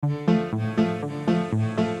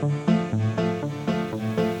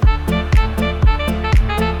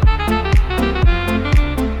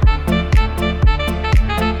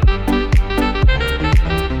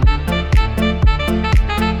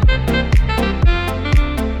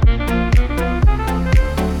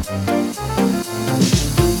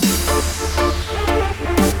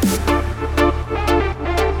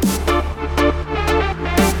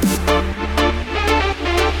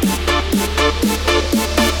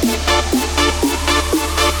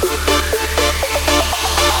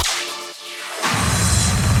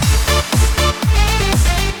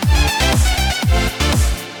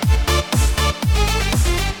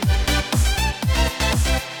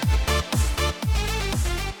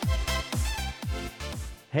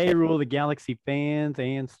Hey, Rule of the Galaxy fans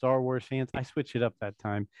and Star Wars fans. I switched it up that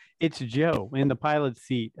time. It's Joe in the pilot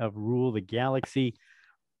seat of Rule of the Galaxy.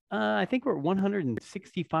 I think we're at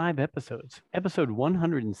 165 episodes, episode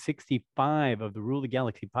 165 of the Rule of the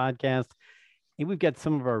Galaxy podcast. And we've got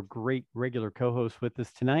some of our great regular co-hosts with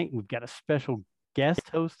us tonight. We've got a special guest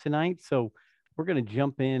host tonight. So we're going to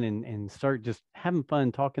jump in and start just having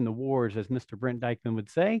fun talking the wars, as Mr. Brent Dykman would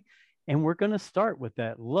say. And we're going to start with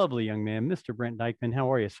that lovely young man, Mr. Brent Dykman.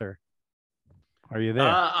 How are you, sir? Are you there?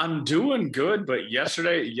 I'm doing good, but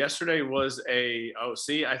yesterday was I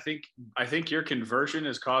think your conversion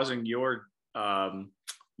is causing your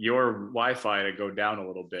Wi-Fi to go down a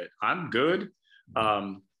little bit. I'm good.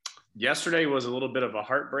 Yesterday was a little bit of a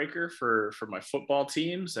heartbreaker for my football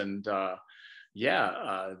teams, and the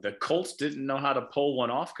Colts didn't know how to pull one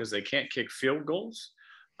off because they can't kick field goals.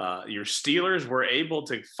 Your Steelers were able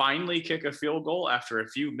to finally kick a field goal after a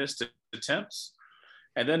few missed attempts.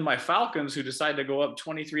 And then my Falcons, who decided to go up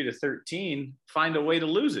 23-13, find a way to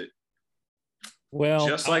lose it. Well,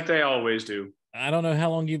 just like they always do. I don't know how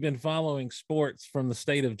long you've been following sports from the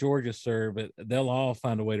state of Georgia, sir, but they'll all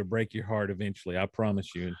find a way to break your heart eventually. I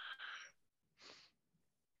promise you.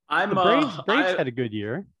 The Braves had a good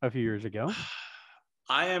year a few years ago.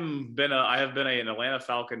 I have been an Atlanta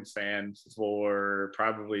Falcon fan for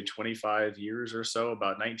probably 25 years or so.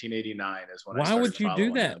 About 1989 is when I started. Why would you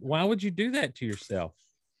do that? Them. Why would you do that to yourself?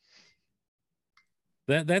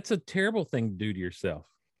 That's a terrible thing to do to yourself.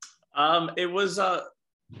 It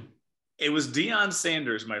was Deion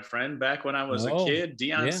Sanders, my friend, back when I was a kid.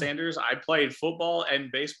 Deion Sanders, I played football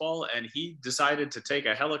and baseball, and he decided to take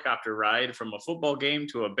a helicopter ride from a football game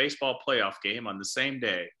to a baseball playoff game on the same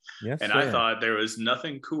day. Yes, and sir. I thought there was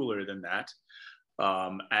nothing cooler than that.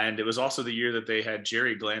 And it was also the year that they had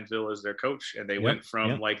Jerry Glanville as their coach, and they went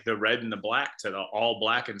from like the red and the black to the all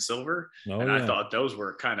black and silver. I thought those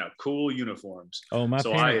were kind of cool uniforms. Oh, my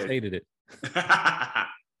parents hated it.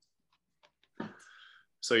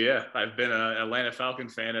 So, yeah, I've been an Atlanta Falcon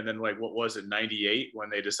fan. And then, like, what was it, 98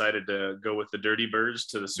 when they decided to go with the Dirty Birds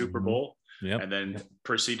to the Super Bowl and then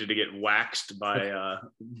proceeded to get waxed by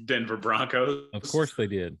Denver Broncos. Of course they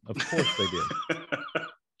did.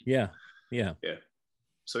 Yeah.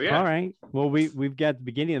 So, yeah. All right. Well, we've got the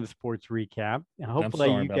beginning of the sports recap.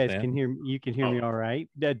 Hopefully you guys can hear me all right.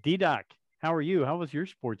 D-Doc, how are you? How was your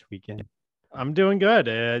sports weekend? I'm doing good.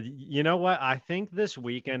 You know what? I think this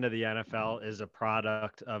weekend of the NFL is a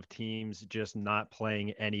product of teams just not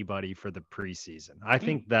playing anybody for the preseason. I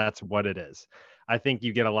think that's what it is. I think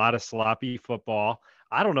you get a lot of sloppy football.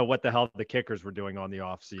 I don't know what the hell the kickers were doing on the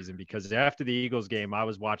offseason, because after the Eagles game, I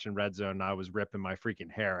was watching Red Zone and I was ripping my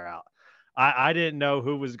freaking hair out. I didn't know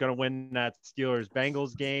who was going to win that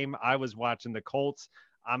Steelers-Bengals game. I was watching the Colts.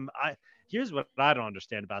 Here's what I don't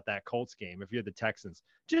understand about that Colts game. If you're the Texans,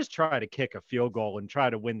 just try to kick a field goal and try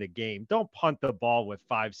to win the game. Don't punt the ball with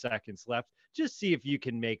 5 seconds left. Just see if you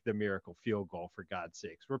can make the miracle field goal, for God's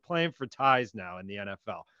sakes. We're playing for ties now in the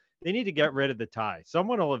NFL. They need to get rid of the tie.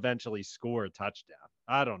 Someone will eventually score a touchdown.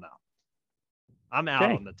 I don't know. I'm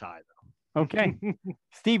out on the tie, though. Okay.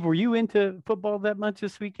 Steve, were you into football that much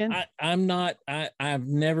this weekend? I'm not. I've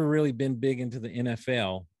never really been big into the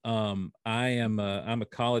NFL. I'm a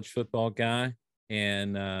college football guy,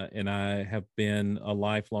 and I have been a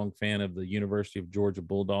lifelong fan of the University of Georgia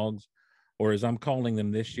Bulldogs, or as I'm calling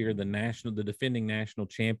them this year, the defending national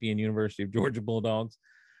champion University of Georgia Bulldogs.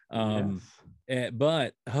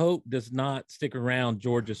 But hope does not stick around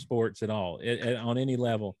Georgia sports at all on any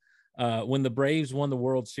level. When the Braves won the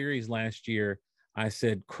World Series last year, I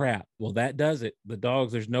said, crap, well, that does it. The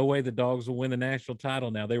Dogs, there's no way the Dogs will win the national title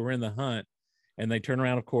now. They were in the hunt, and they turn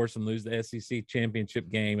around, of course, and lose the SEC championship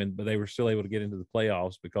game, but they were still able to get into the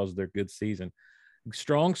playoffs because of their good season.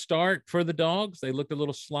 Strong start for the Dogs. They looked a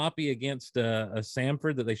little sloppy against a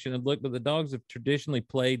Samford that they shouldn't have looked, but the Dogs have traditionally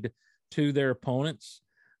played to their opponents,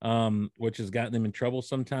 which has gotten them in trouble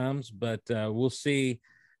sometimes. But we'll see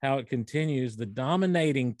how it continues. The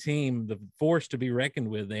dominating team, the force to be reckoned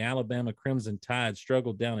with, the Alabama Crimson Tide,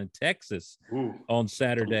 struggled down in Texas on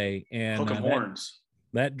Saturday, and Hook 'em horns.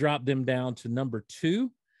 That dropped them down to number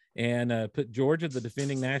 2 and put Georgia, the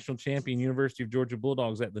defending national champion University of Georgia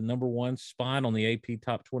Bulldogs, at the number 1 spot on the AP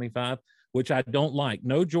Top 25, which I don't like.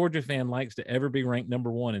 No Georgia fan likes to ever be ranked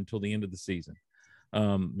number 1 until the end of the season,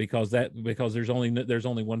 because there's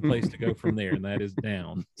only one place to go from there, and that is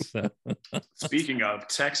down. So. Speaking of,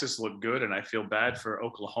 Texas looked good, and I feel bad for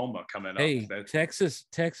Oklahoma coming up. Hey,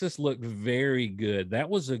 Texas looked very good. That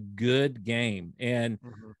was a good game. And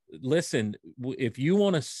listen, if you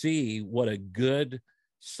want to see what a good,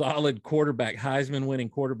 solid quarterback, Heisman winning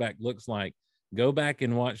quarterback looks like, go back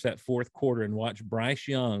and watch that fourth quarter and watch Bryce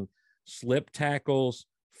Young slip tackles,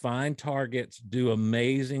 find targets, do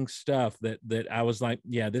amazing stuff that I was like,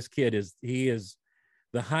 yeah, this kid is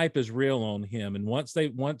the hype is real on him. And once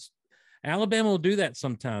Alabama will do that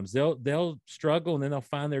sometimes, they'll struggle and then they'll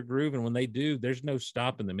find their groove. And when they do, there's no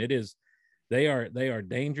stopping them. They are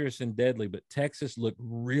dangerous and deadly, but Texas looked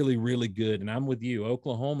really, really good. And I'm with you.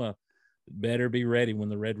 Oklahoma better be ready when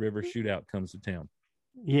the Red River Shootout comes to town.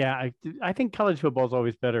 Yeah, I think college football is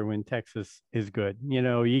always better when Texas is good.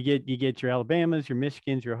 You get your Alabamas, your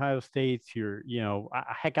Michigans, your Ohio States,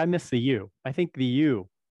 heck, I miss the U. I think the U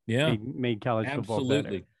made college football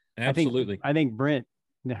better. Absolutely. I think Brent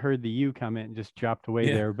heard the U comment and just dropped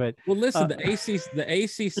away there. But well, listen, the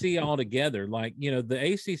ACC altogether,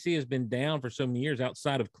 the ACC has been down for so many years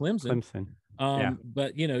outside of Clemson.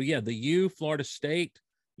 But the U, Florida State.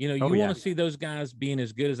 You want to see those guys being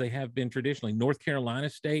as good as they have been traditionally. North Carolina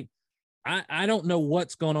State. I don't know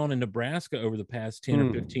what's going on in Nebraska over the past 10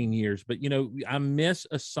 or 15 years, but, I miss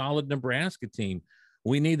a solid Nebraska team.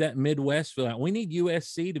 We need that Midwest fill out. We need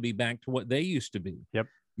USC to be back to what they used to be. Yep.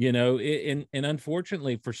 And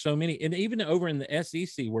unfortunately for so many, and even over in the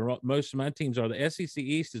SEC where most of my teams are, the SEC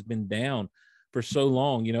East has been down for so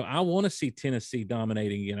long. I want to see Tennessee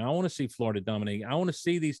dominating again. I want to see Florida dominating. I want to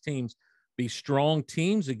see these teams be strong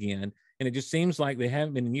teams again, and it just seems like they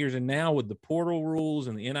haven't been in years. And now with the portal rules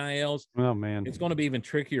and the NILs, oh man, it's going to be even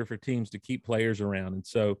trickier for teams to keep players around. And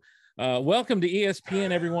so welcome to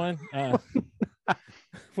ESPN, everyone.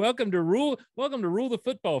 Welcome to rule the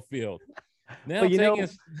football field. Now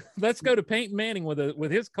let's go to Peyton Manning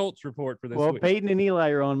with his Colts report for this week. Well, Peyton and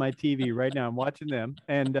Eli are on my TV right now. I'm watching them,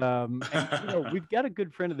 and we've got a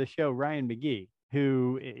good friend of the show, Ryan McGee,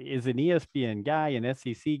 who is an ESPN guy, an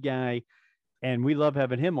SEC guy. And we love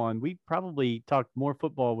having him on. We probably talked more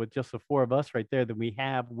football with just the 4 of us right there than we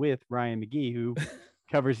have with Ryan McGee, who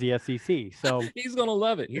covers the SEC. So he's going to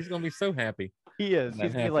love it. He's going to be so happy. He is.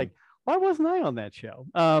 He's going to be like, why wasn't I on that show?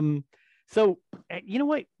 So you know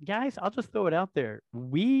what, guys, I'll just throw it out there.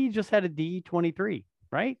 We just had a D23,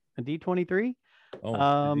 right? A D23.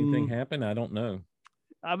 Oh, did anything happen? I don't know.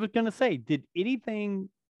 I was going to say, did anything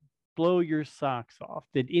blow your socks off?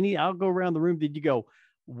 I'll go around the room. Did you go,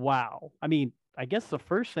 wow? I mean, I guess the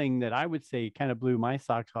first thing that I would say kind of blew my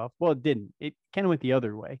socks off. Well, it didn't. It kind of went the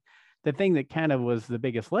other way. The thing that kind of was the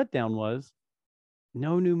biggest letdown was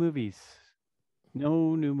no new movies.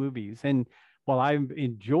 And while I've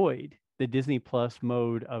enjoyed the Disney Plus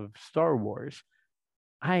mode of Star Wars,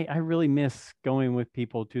 I really miss going with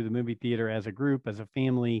people to the movie theater as a group, as a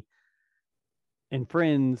family and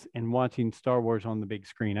friends, and watching Star Wars on the big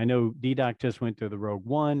screen. I know D-Doc just went to the Rogue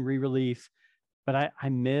One re-release, but I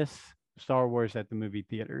miss Star Wars at the movie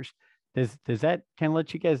theaters. Does that kind of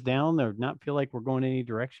let you guys down or not feel like we're going any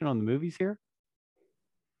direction on the movies here?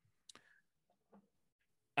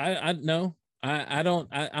 No, I don't.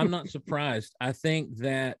 I'm not surprised. I think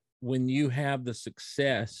that when you have the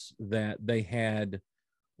success that they had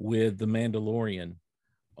with The Mandalorian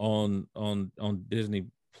on Disney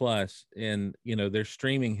Plus, and their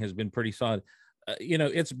streaming has been pretty solid.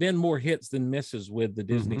 It's been more hits than misses with the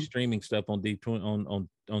Disney streaming stuff on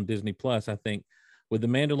Disney Plus. I think with The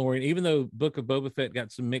Mandalorian, even though Book of Boba Fett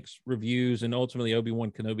got some mixed reviews and ultimately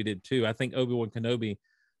Obi-Wan Kenobi did too, I think Obi-Wan Kenobi,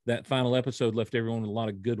 that final episode, left everyone with a lot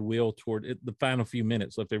of goodwill toward it. The final few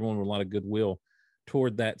minutes left everyone with a lot of goodwill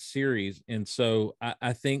toward that series. And so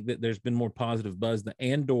I think that there's been more positive buzz. The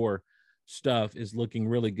Andor stuff is looking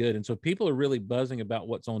really good. And so people are really buzzing about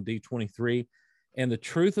what's on D23. And the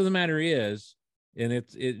truth of the matter is, and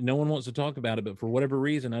no one wants to talk about it, but for whatever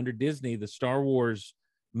reason, under Disney, the Star Wars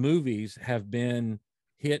movies have been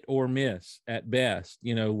hit or miss at best,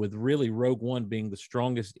 with really Rogue One being the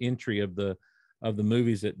strongest entry of the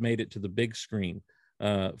movies that made it to the big screen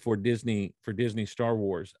for Disney Star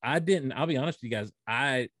Wars. I'll be honest with you guys,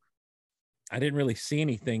 I didn't really see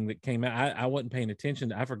anything that came out. I wasn't paying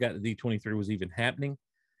attention. I forgot that D23 was even happening.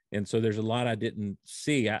 And so there's a lot I didn't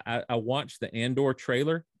see. I watched the Andor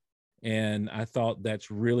trailer, and I thought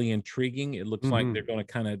that's really intriguing. It looks like they're going to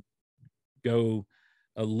kind of go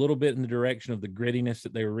a little bit in the direction of the grittiness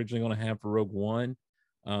that they were originally going to have for Rogue One.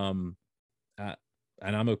 And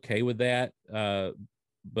I'm okay with that.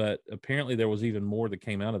 But apparently there was even more that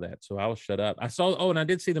came out of that. So I was shut up. And I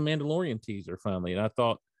did see the Mandalorian teaser finally. And I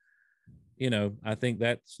thought, I think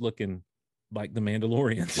that's looking like the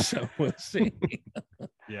Mandalorian. So we'll see.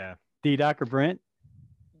 Yeah. D-Doc or Brent?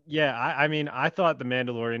 Yeah, I mean, I thought the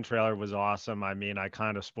Mandalorian trailer was awesome. I mean, I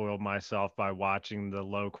kind of spoiled myself by watching the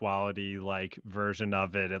low quality version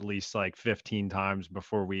of it at least 15 times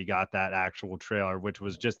before we got that actual trailer, which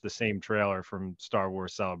was just the same trailer from Star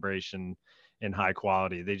Wars Celebration in high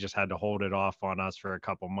quality. They just had to hold it off on us for a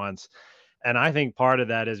couple months. And I think part of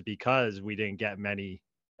that is because we didn't get many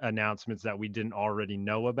announcements that we didn't already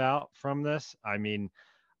know about from this. I mean,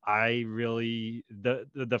 I really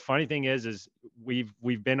the funny thing is we've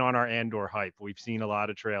been on our Andor hype. We've seen a lot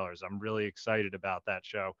of trailers. I'm really excited about that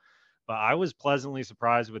show, but I was pleasantly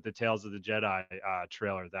surprised with the Tales of the Jedi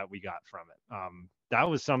trailer that we got from it. That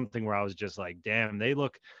was something where I was just like, damn, they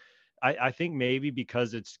look. I think maybe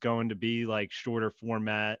because it's going to be shorter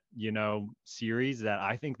format, series, that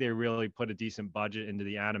I think they really put a decent budget into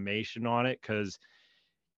the animation on it, because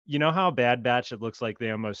you know how Bad Batch, it looks like they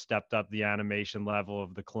almost stepped up the animation level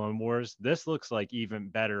of the Clone Wars. This looks like even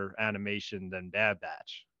better animation than Bad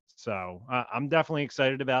Batch. So I'm definitely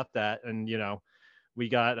excited about that. And, we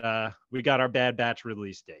got our Bad Batch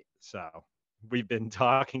release date. So we've been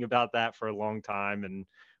talking about that for a long time. And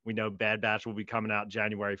we know Bad Batch will be coming out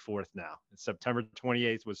January 4th now. September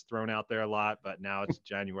 28th was thrown out there a lot, but now it's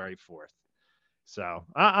January 4th. So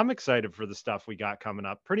I'm excited for the stuff we got coming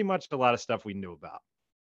up. Pretty much a lot of stuff we knew about.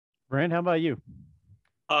 Brent, how about you?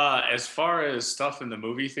 As far as stuff in the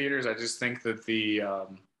movie theaters, I just think that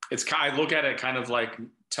I look at it kind of like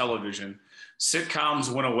television. Sitcoms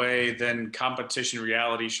went away, then competition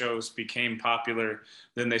reality shows became popular,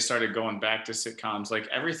 then they started going back to sitcoms.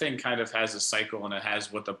 Everything kind of has a cycle, and it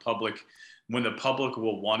has when the public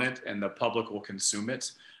will want it and the public will consume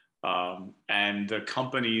it. And the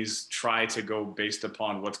companies try to go based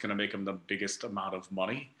upon what's going to make them the biggest amount of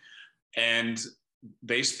money. And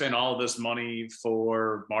they spent all this money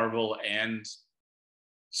for Marvel and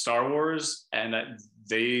Star Wars, and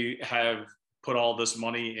they have put all this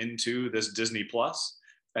money into this Disney Plus,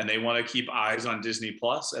 and they want to keep eyes on Disney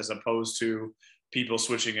Plus as opposed to people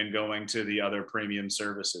switching and going to the other premium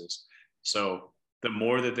services. So the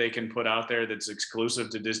more that they can put out there that's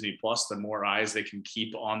exclusive to Disney Plus, the more eyes they can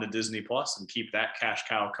keep on the Disney Plus and keep that cash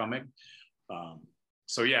cow coming.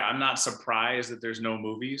 So yeah, I'm not surprised that there's no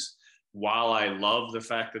movies. While I love the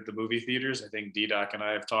fact that the movie theaters, I think D-Doc and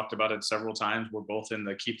I have talked about it several times, we're both in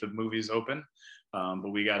the keep the movies open,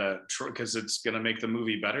 but we got to, because it's going to make the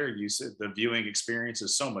movie better. You said the viewing experience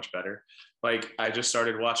is so much better. I just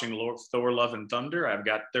started watching Thor Love and Thunder. I've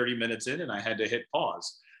got 30 minutes in and I had to hit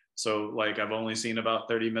pause. So I've only seen about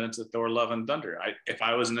 30 minutes of Thor Love and Thunder. If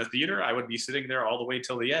I was in a theater, I would be sitting there all the way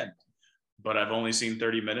till the end, but I've only seen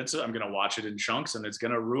 30 minutes. I'm going to watch it in chunks, and it's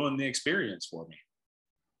going to ruin the experience for me.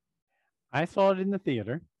 I saw it in the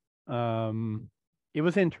theater. It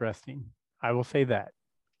was interesting. I will say that.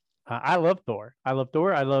 I love Thor. I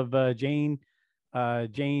love Jane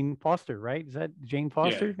Foster, right? Is that Jane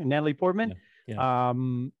Foster and Natalie Portman? Yeah.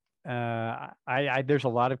 There's a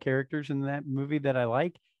lot of characters in that movie that I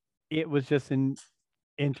like. It was just an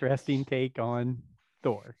interesting take on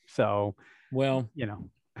Thor. So, well,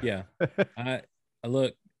 yeah.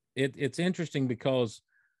 Look, it's interesting because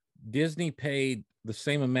Disney paid the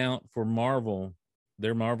same amount for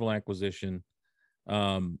their Marvel acquisition,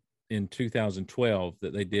 in 2012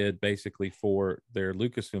 that they did basically for their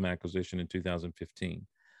Lucasfilm acquisition in 2015.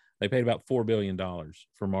 They paid about $4 billion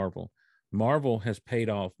for Marvel. Marvel has paid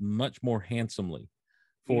off much more handsomely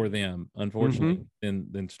for them, unfortunately,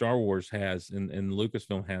 than Star Wars has and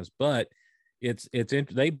Lucasfilm has. But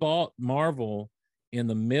they bought Marvel in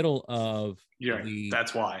the middle of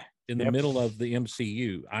that's why. In the middle of the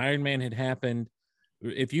MCU. Iron Man had happened.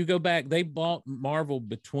 If you go back, they bought Marvel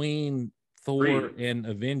between Thor and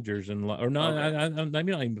Avengers, maybe not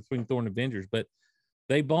even between Thor and Avengers, but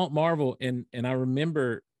they bought Marvel, and I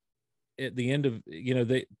remember at the end of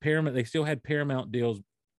Paramount, they still had Paramount deals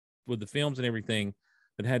with the films and everything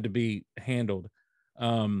that had to be handled.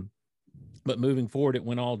 But moving forward, it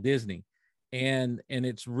went all Disney. And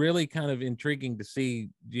it's really kind of intriguing to see,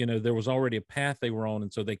 there was already a path they were on.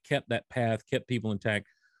 And so they kept that path, kept people intact.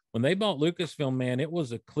 When they bought Lucasfilm, man, it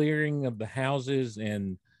was a clearing of the houses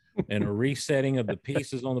and a resetting of the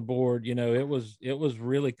pieces on the board. It was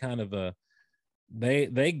really kind of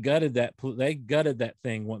they gutted that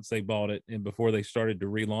thing once they bought it, and before they started to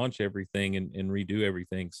relaunch everything and redo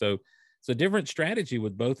everything. So it's a different strategy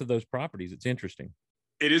with both of those properties. It's interesting.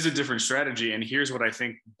 It is a different strategy, and here's what I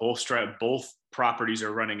think both properties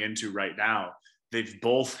are running into right now. They've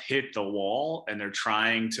both hit the wall, and they're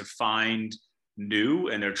trying to find new,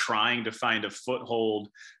 and they're trying to find a foothold,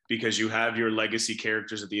 because you have your legacy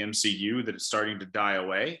characters at the MCU that is starting to die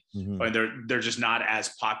away, and they're just not as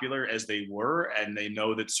popular as they were, and they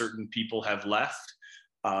know that certain people have left,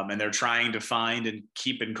 and they're trying to find and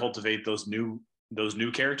keep and cultivate those new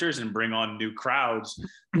characters and bring on new crowds.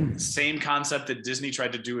 Same concept that Disney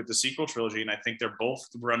tried to do with the sequel trilogy, and I think they're both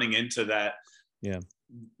running into that. Yeah,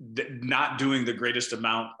 not doing the greatest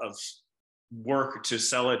amount of work to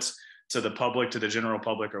sell it to the public, to the general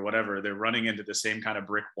public or whatever. They're running into the same kind of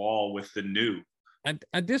brick wall with the new.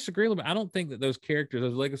 I disagree a little bit. I don't think that those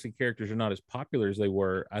legacy characters are not as popular as they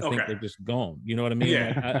were. I think they're just gone. You know what I mean?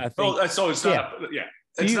 Yeah. I think, so it's not,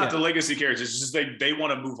 it's not the legacy characters. It's just they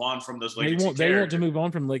want to move on from those legacy characters. They want to move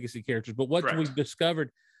on from legacy characters. But what Correct. we've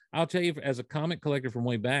discovered, I'll tell you, as a comic collector from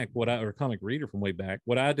way back, or a comic reader from way back,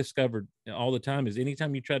 what I discovered all the time is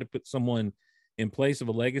anytime you try to put someone in place of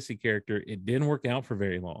a legacy character, it didn't work out for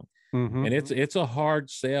very long. And it's a hard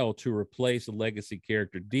sell to replace a legacy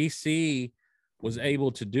character. DC was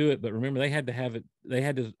able to do it, but remember, they had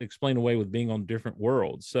to explain away with being on different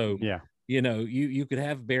worlds. So you could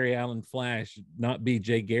have Barry Allen Flash not be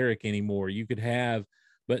Jay Garrick anymore. You could have,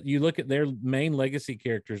 but you look at their main legacy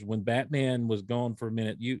characters. When Batman was gone for a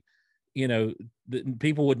minute,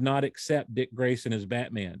 people would not accept Dick Grayson as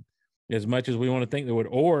Batman as much as we want to think they would.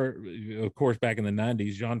 Or, of course, back in the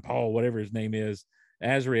 90s, Jean Paul, whatever his name is,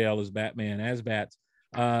 Azrael as Batman, as Bats.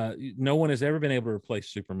 No one has ever been able to replace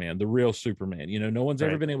Superman, the real Superman. No one's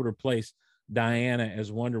ever been able to replace Diana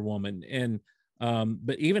as Wonder Woman. And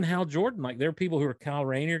but even Hal Jordan, like there are people who are Kyle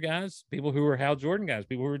Rayner guys, people who are Hal Jordan guys,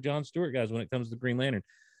 people who are John Stewart guys when it comes to Green Lantern.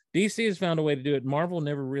 DC has found a way to do it. Marvel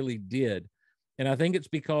never really did. And I think it's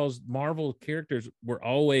because Marvel characters were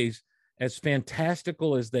always, as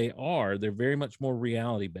fantastical as they are, they're very much more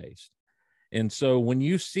reality based. And so when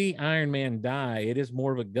you see Iron Man die, it is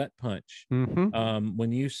more of a gut punch.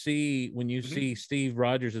 When you see Steve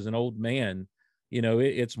Rogers as an old man,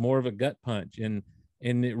 it's more of a gut punch. And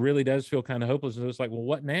it really does feel kind of hopeless. So it's like, well,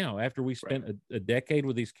 what now? After we spent a decade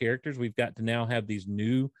with these characters, we've got to now have these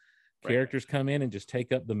new characters come in and just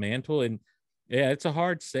take up the mantle. And yeah, it's a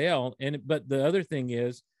hard sell. But the other thing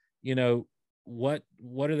is, what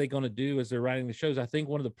are they going to do as they're writing the shows? I think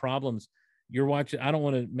one of the problems you're watching, I don't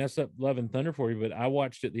want to mess up Love and Thunder for you, but I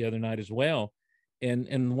watched it the other night as well.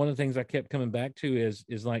 And one of the things I kept coming back to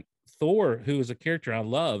is like Thor, who is a character I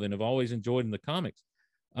love and have always enjoyed in the comics.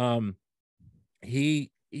 He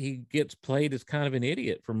gets played as kind of an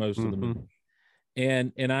idiot for most of the movie.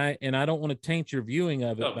 And I don't want to taint your viewing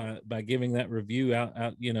of it by giving that review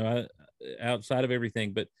outside of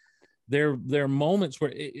everything. But there are moments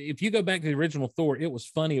where if you go back to the original Thor, it was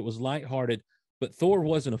funny, it was lighthearted, but Thor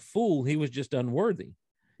wasn't a fool. He was just unworthy.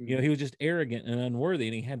 He was just arrogant and unworthy,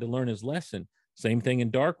 and he had to learn his lesson. Same thing in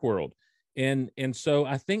Dark World. And so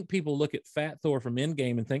I think people look at Fat Thor from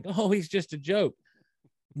Endgame and think, oh, he's just a joke.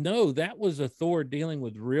 No, that was a Thor dealing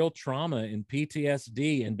with real trauma and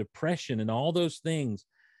PTSD and depression and all those things,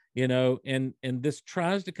 and this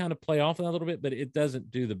tries to kind of play off that a little bit, but it doesn't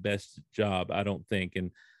do the best job, I don't think.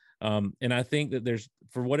 And I think that there's,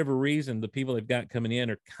 for whatever reason, the people they've got coming in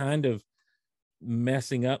are kind of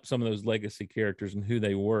messing up some of those legacy characters and who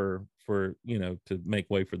they were for, to make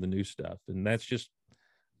way for the new stuff. And that's just,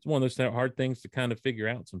 it's one of those hard things to kind of figure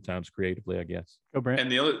out sometimes creatively, I guess.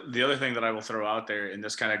 And the other thing that I will throw out there, and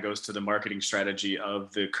this kind of goes to the marketing strategy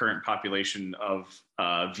of the current population of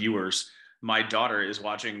viewers. My daughter is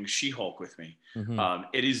watching She-Hulk with me.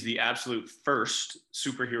 It is the absolute first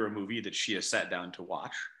superhero movie that she has sat down to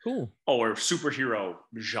watch. Cool. Or superhero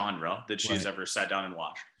genre that she has ever sat down and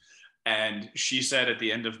watched. And she said at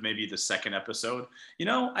the end of maybe the second episode,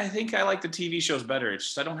 I think I like the TV shows better. It's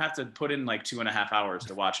just I don't have to put in like 2.5 hours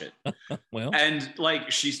to watch it. And like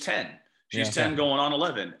she's 10. She's 10 going on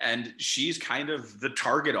 11. And she's kind of the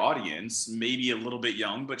target audience, maybe a little bit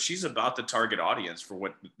young, but she's about the target audience for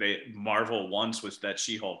what Marvel wants with that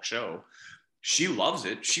She-Hulk show. She loves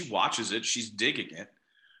it. She watches it. She's digging it.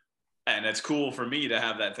 And it's cool for me to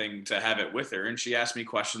have that thing, to have it with her. And she asked me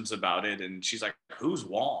questions about it. And she's like, who's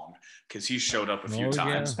Wong? Because he showed up a few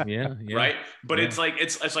times. Yeah. Right. But it's like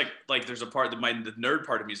there's a part that the nerd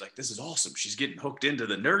part of me is like, this is awesome. She's getting hooked into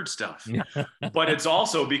the nerd stuff. But it's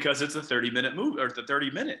also because it's a 30-minute movie, or the 30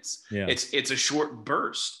 minutes. It's a short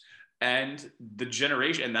burst. And the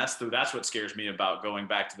generation, and that's what scares me about going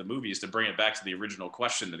back to the movies, to bring it back to the original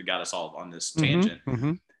question that got us all on this tangent.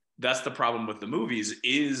 That's the problem with the movies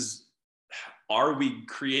is, are we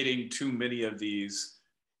creating too many of these?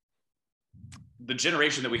 The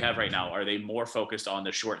generation that we have right now, are they more focused on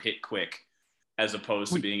the short hit quick as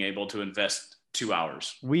opposed to being able to invest 2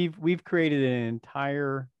 hours? We've created an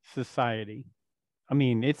entire society. I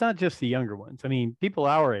mean, it's not just the younger ones. I mean, people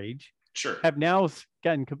our age have now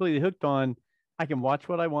gotten completely hooked on, I can watch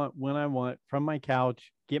what I want when I want from my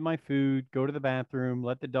couch, get my food, go to the bathroom,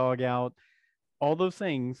 let the dog out, all those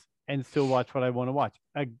things, and still watch what I want to watch.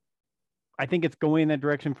 I think it's going in that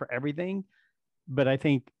direction for everything, but I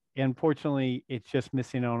think, unfortunately, it's just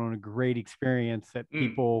missing out on a great experience that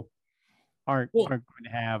people aren't going to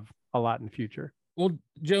have a lot in the future. Well,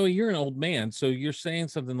 Joey, you're an old man, so you're saying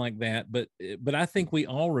something like that, but I think we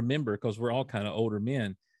all remember, because we're all kind of older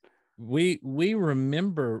men. We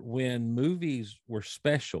remember when movies were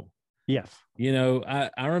special. Yes. You know,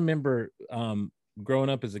 I remember growing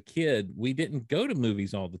up as a kid, we didn't go to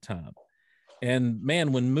movies all the time. And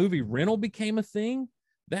man, when movie rental became a thing,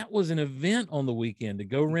 that was an event on the weekend to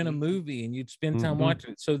go rent a movie, and you'd spend time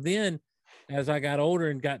watching it. So then as I got older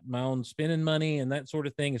and got my own spending money and that sort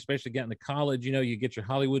of thing, especially getting to college, you know, you get your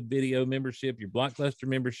Hollywood Video membership, your Blockbuster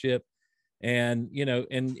membership, and, you know,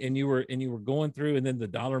 and you were going through, and then the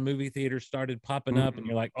dollar movie theaters started popping up, and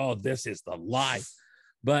you're like, oh, this is the life.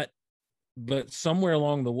 But somewhere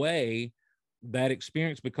along the way, that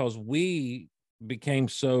experience, because we became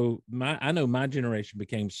so, I know my generation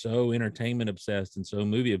became so entertainment obsessed and so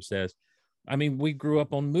movie obsessed. I mean, we grew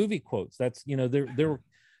up on movie quotes. That's, you know, there were,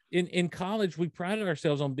 in college, we prided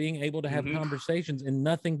ourselves on being able to have conversations in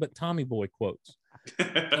nothing but Tommy Boy quotes.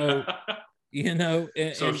 So, you know,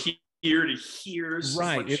 here to here,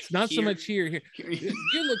 right? It's not so much here.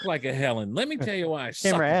 You look like a Helen. Let me tell you why.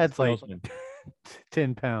 Camera adds like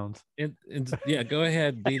 10 pounds. Yeah, go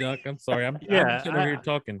ahead, B-Duck. I'm sorry. I'm sitting over here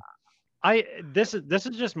talking. This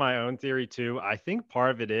is just my own theory too. I think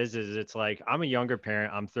part of it is it's like, I'm a younger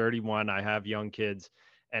parent. I'm 31. I have young kids,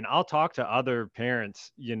 and I'll talk to other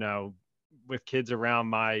parents, you know, with kids around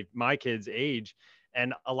my kids' age,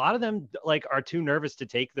 and a lot of them like are too nervous to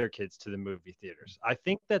take their kids to the movie theaters. I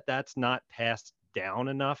think that's not passed down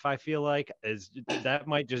enough. I feel like that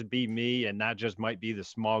might just be me, and that just might be the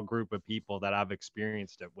small group of people that I've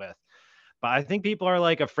experienced it with. But I think people are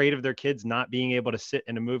like afraid of their kids not being able to sit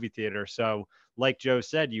in a movie theater. So like Joe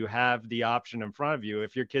said, you have the option in front of you.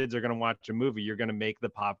 If your kids are going to watch a movie, you're going to make the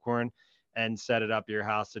popcorn and set it up at your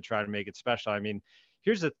house to try to make it special. I mean,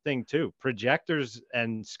 here's the thing too, projectors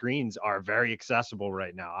and screens are very accessible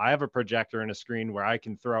right now. I have a projector and a screen where I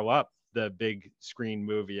can throw up the big screen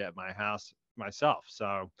movie at my house myself.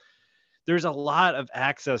 So there's a lot of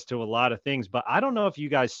access to a lot of things, but I don't know if you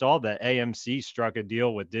guys saw that AMC struck a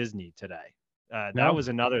deal with Disney today. That was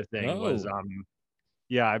another thing.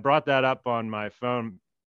 I brought that up on my phone.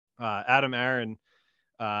 Adam Aaron,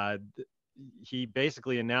 he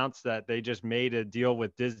basically announced that they just made a deal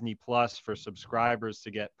with Disney Plus for subscribers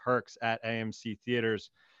to get perks at AMC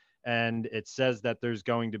theaters. And it says that there's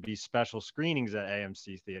going to be special screenings at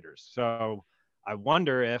AMC theaters. So I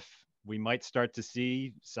wonder if we might start to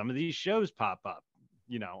see some of these shows pop up,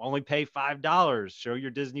 you know, only pay $5, show your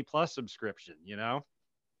Disney Plus subscription, you know?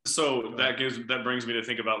 So that brings me to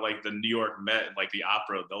think about like the New York Met, like the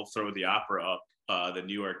opera, they'll throw the opera up, the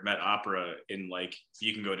New York Met Opera, in like,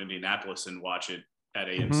 you can go to Indianapolis and watch it at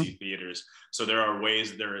AMC theaters. So there are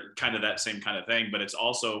ways, they're kind of that same kind of thing, but it's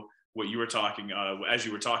also what you were talking, as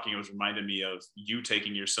you were talking, it was reminding me of you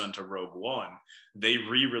taking your son to Rogue One. They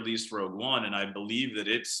re-released Rogue One, and I believe that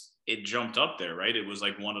it jumped up there, right? It was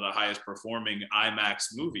like one of the highest performing IMAX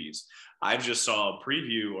movies. I just saw a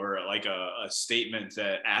preview or like a statement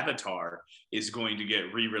that Avatar is going to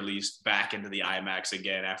get re-released back into the IMAX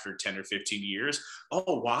again after 10 or 15 years.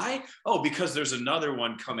 Oh, why? Oh, because there's another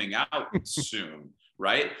one coming out soon,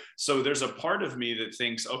 right? So there's a part of me that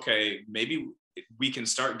thinks, okay, maybe we can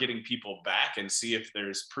start getting people back and see if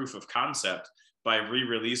there's proof of concept by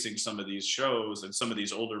re-releasing some of these shows and some of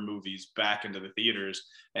these older movies back into the theaters,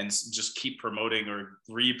 and just keep promoting or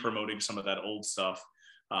re-promoting some of that old stuff,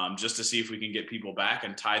 just to see if we can get people back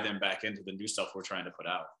and tie them back into the new stuff we're trying to put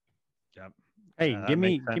out. Yep. Hey,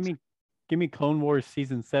 give me Clone Wars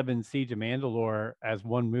Season 7 Siege of Mandalore as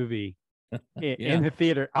one movie in the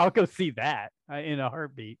theater. I'll go see that in a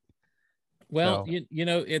heartbeat. Well, so, you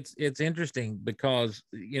know, it's interesting because,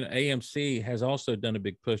 you know, AMC has also done a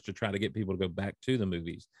big push to try to get people to go back to the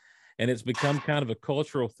movies. And it's become kind of a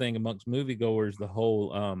cultural thing amongst moviegoers, the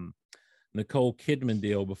whole Nicole Kidman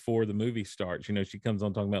deal before the movie starts. You know, she comes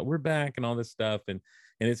on talking about we're back and all this stuff, and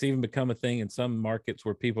it's even become a thing in some markets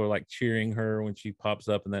where people are like cheering her when she pops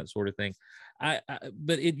up and that sort of thing.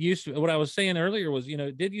 But it used to, what I was saying earlier was, you know,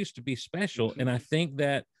 it did used to be special, and I think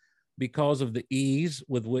that because of the ease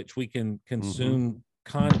with which we can consume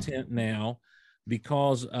content now,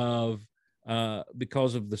 because of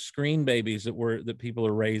the screen babies that people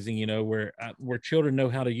are raising, you know, where children know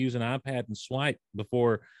how to use an iPad and swipe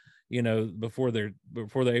before they're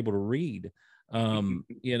able to read.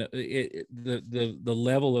 You know, the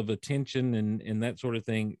level of attention and that sort of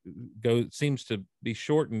thing seems to be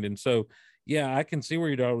shortened. And so, yeah, I can see where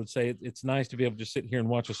your daughter would say it's nice to be able to just sit here and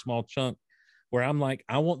watch a small chunk, where I'm like,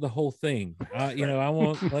 I want the whole thing. You know, I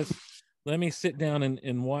want, let me sit down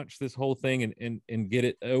and watch this whole thing and get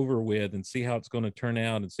it over with and see how it's going to turn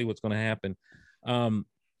out and see what's going to happen.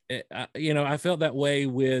 You know, I felt that way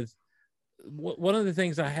with one of the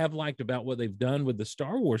things I have liked about what they've done with the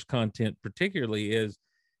Star Wars content, particularly is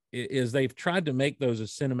they've tried to make those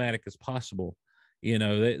as cinematic as possible. You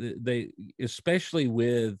know, they especially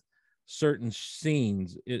with certain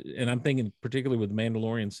scenes, and I'm thinking particularly with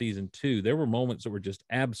Mandalorian season 2, there were moments that were just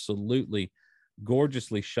absolutely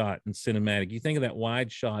gorgeously shot and cinematic. You think of that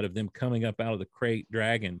wide shot of them coming up out of the crate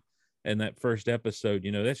dragon in that first episode,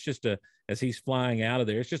 you know, that's just as he's flying out of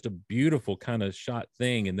there, it's just a beautiful kind of shot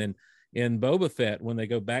thing. And then in Boba Fett, when they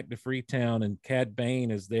go back to Freetown and Cad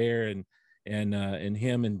Bane is there and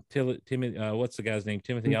him and Timothy, what's the guy's name?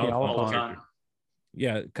 Timothy Olyphant.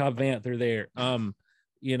 Yeah, Cobb Vanth are there.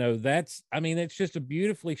 You know, it's just a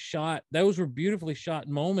beautifully shot. Those were beautifully shot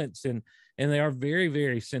moments, and they are very,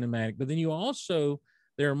 very cinematic. But then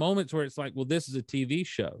there are moments where it's like, well, this is a TV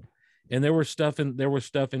show. And there was stuff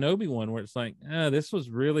in Obi-Wan where it's like, this was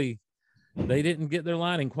really, they didn't get their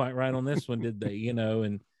lighting quite right on this one, did they? You know,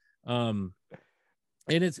 and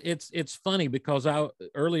it's funny because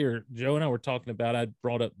earlier Joe and I were talking about, I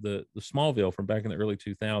brought up the Smallville from back in the early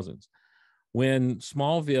 2000s. When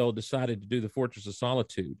Smallville decided to do the Fortress of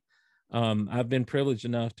Solitude, I've been privileged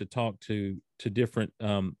enough to talk to different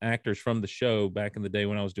actors from the show back in the day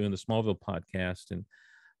when I was doing the Smallville podcast,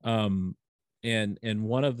 and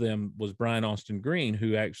one of them was Brian Austin Green,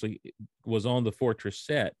 who actually was on the Fortress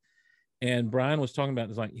set. And Brian was talking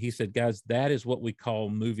about, he said, guys, that is what we call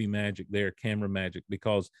movie magic there, camera magic,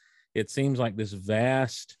 because it seems like this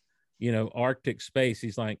vast, you know, Arctic space.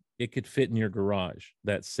 He's like, it could fit in your garage,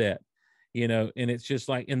 that set, you know, and it's just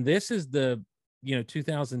like, and this is the, you know,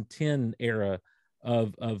 2010 era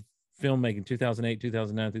of filmmaking, 2008,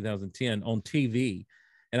 2009, 2010 on TV.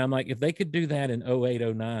 And I'm like, if they could do that in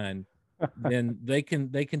 08, 09, then they can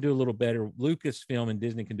do a little better. Lucasfilm and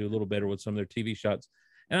Disney can do a little better with some of their TV shots.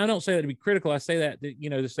 And I don't say that to be critical. I say that, you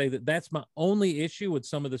know, to say that that's my only issue with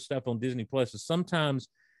some of the stuff on Disney Plus is sometimes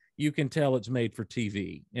you can tell it's made for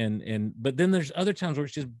TV. But then there's other times where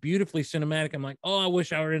it's just beautifully cinematic. I'm like, oh, I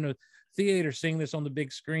wish I were in a theater seeing this on the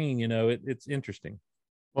big screen. You know, it's interesting.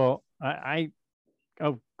 Well,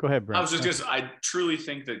 oh, go ahead, Brent. I was just going to say, I truly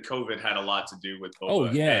think that COVID had a lot to do with Boba. Oh,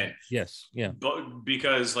 yeah. Yes. Yeah. But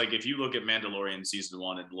because, like, if you look at Mandalorian season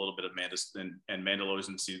 1 and a little bit of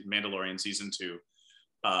Mandalorian season 2,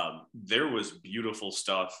 there was beautiful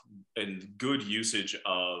stuff and good usage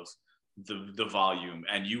of the volume,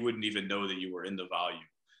 and you wouldn't even know that you were in the volume.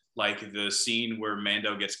 Like the scene where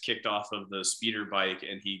Mando gets kicked off of the speeder bike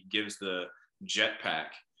and he gives the jetpack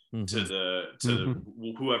to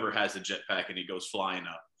whoever has the jetpack and he goes flying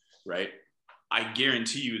up, right? I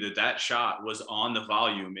guarantee you that shot was on the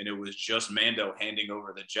volume and it was just Mando handing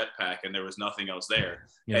over the jetpack and there was nothing else there.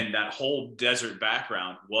 Yeah. And that whole desert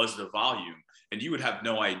background was the volume. And you would have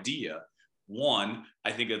no idea. One,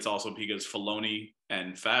 I think it's also because Filoni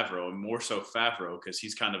and Favreau, and more so Favreau, because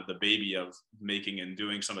he's kind of the baby of making and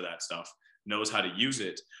doing some of that stuff, knows how to use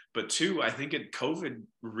it. But two, I think COVID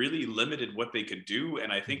really limited what they could do.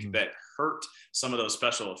 And I think that hurt some of those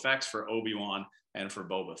special effects for Obi-Wan and for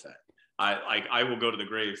Boba Fett. I will go to the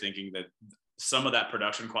grave thinking that some of that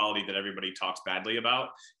production quality that everybody talks badly about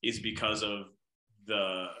is because of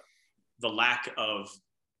the lack of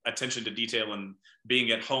attention to detail and being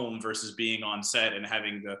at home versus being on set and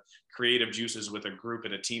having the creative juices with a group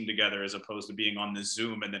and a team together, as opposed to being on the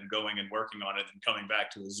Zoom and then going and working on it and coming back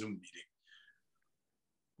to a Zoom meeting.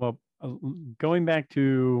 Well, going back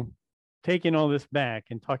to taking all this back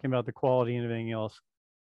and talking about the quality and everything else,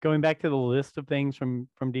 going back to the list of things from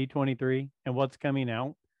D23 and what's coming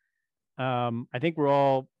out, I think we're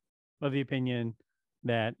all of the opinion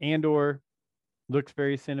that Andor looks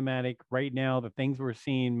very cinematic right now. The things we're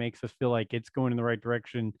seeing makes us feel like it's going in the right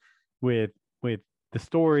direction with the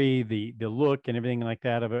story, the look and everything like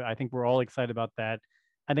that. I think we're all excited about that.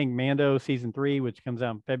 I think Mando season 3, which comes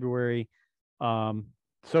out in February.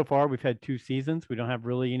 So far, we've had 2 seasons. We don't have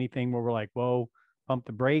really anything where we're like, whoa, pump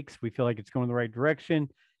the brakes. We feel like it's going the right direction.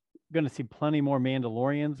 Going to see plenty more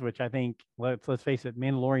Mandalorians, which I think, let's face it,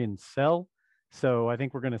 Mandalorians sell. So I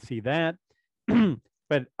think we're going to see that.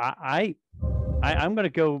 But I'm going to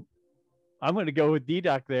go. I'm going to go with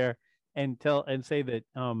D-Doc there and say that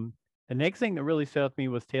the next thing that really stood out to me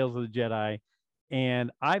was Tales of the Jedi,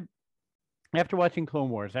 and after watching Clone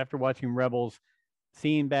Wars, after watching Rebels,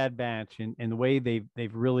 seeing Bad Batch, and the way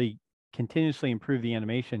they've really continuously improved the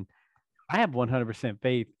animation, I have 100%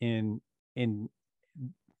 faith in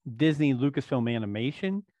Disney Lucasfilm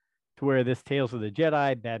animation to where this Tales of the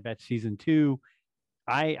Jedi, Bad Batch season 2,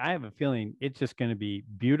 I have a feeling it's just going to be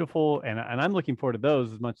beautiful, and I'm looking forward to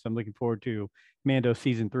those as much as I'm looking forward to Mando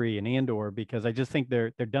season 3 and Andor, because I just think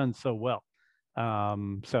they're done so well.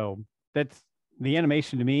 So that's the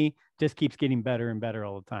animation to me just keeps getting better and better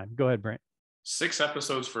all the time. Go ahead, Brent. 6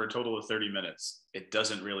 episodes for a total of 30 minutes. It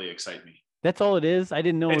doesn't really excite me. That's all it is. I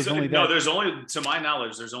didn't know it was only that. No, there's only, to my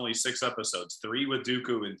knowledge, there's only 6 episodes, 3 with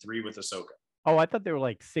Dooku and 3 with Ahsoka. Oh, I thought they were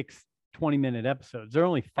like 6 20-minute episodes. They're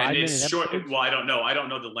only 5-minute short. episodes. Well, I don't know. I don't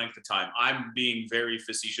know the length of time. I'm being very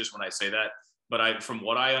facetious when I say that. But from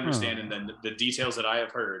what I understand, and then the details that I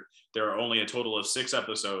have heard, there are only a total of 6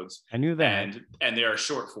 episodes. I knew that. And they are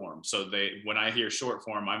short form. So when I hear short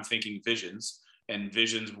form, I'm thinking Visions, and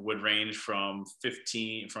Visions would range from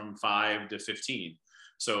 5 to 15.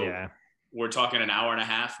 So yeah, we're talking an hour and a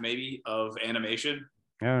half maybe of animation.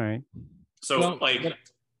 All right. So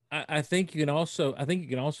I think you can also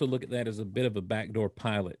look at that as a bit of a backdoor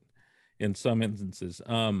pilot in some instances.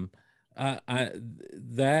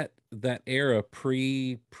 That era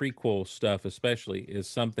prequel stuff especially is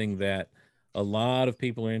something that a lot of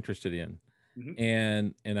people are interested in.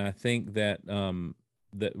 Mm-hmm. And I think that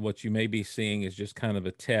that what you may be seeing is just kind of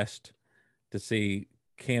a test to see,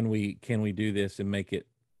 can we do this and make it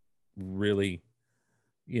really,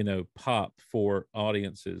 pop for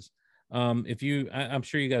audiences. I'm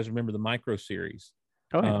sure you guys remember the micro series,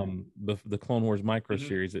 the Clone Wars micro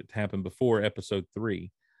series that happened before episode 3.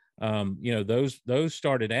 Those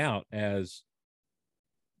started out as,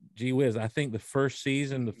 gee whiz, I think the first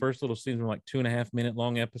little season were like 2.5 minute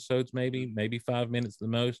long episodes, maybe 5 minutes the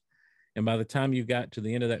most. And by the time you got to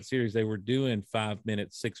the end of that series, they were doing 5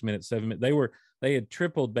 minutes, 6 minutes, 7 minutes. They had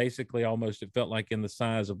tripled basically almost, it felt like, in the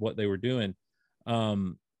size of what they were doing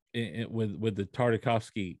with the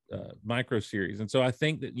Tartakovsky micro series. And so I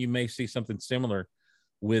think that you may see something similar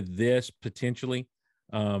with this potentially,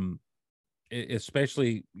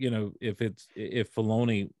 especially, if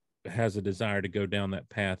Filoni has a desire to go down that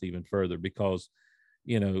path even further, because,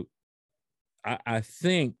 I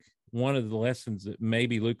think one of the lessons that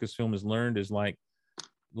maybe Lucasfilm has learned is like,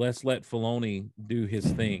 let's let Filoni do his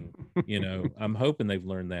thing. I'm hoping they've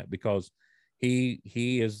learned that, because he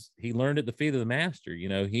learned at the feet of the master.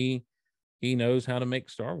 He knows how to make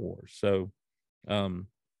Star Wars. So I'll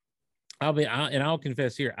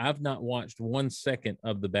confess here, I've not watched 1 second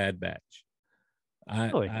of the Bad Batch.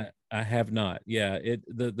 I have not. Yeah,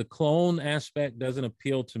 the clone aspect doesn't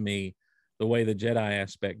appeal to me the way the Jedi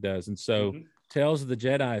aspect does, and so Tales of the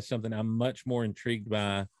Jedi is something I'm much more intrigued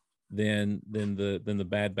by than the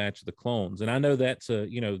Bad Batch of the clones. And I know that's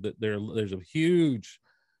there's a huge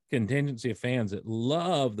contingency of fans that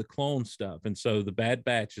love the clone stuff, and so the Bad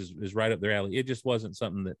Batch is right up their alley. It just wasn't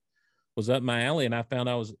something that was up my alley, and I found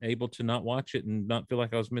I was able to not watch it and not feel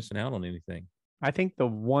like I was missing out on anything. I think the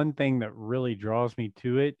one thing that really draws me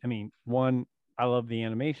to it, I mean, one, I love the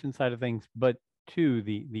animation side of things, but 2,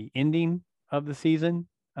 the ending of the season.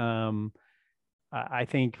 I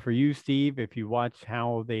think for you, Steve, if you watch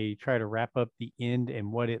how they try to wrap up the end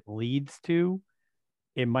and what it leads to,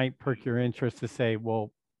 it might perk your interest to say,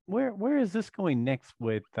 well, where is this going next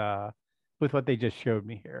with what they just showed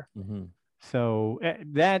me here? Mm-hmm. So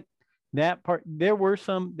that part, there were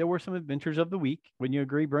some adventures of the week. Wouldn't you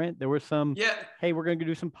agree, Brent? There were some, hey, we're going to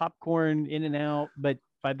do some popcorn in and out. But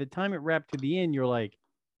by the time it wrapped to the end, you're like,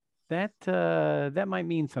 that might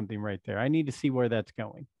mean something right there. I need to see where that's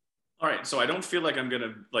going. All right. So I don't feel like I'm going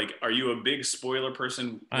to, like, are you a big spoiler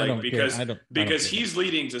person? Like, I don't because he's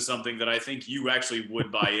leading to something that I think you actually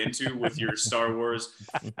would buy into with your Star Wars.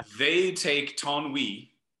 They take Taunwi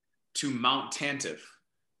to Mount Tantive.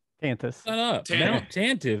 Tantus. Shut up. Mount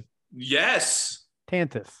Tantive. Yes.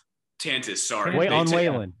 Tantus. Sorry. Wait, on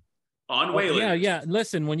Wayland. On Wayland. Yeah.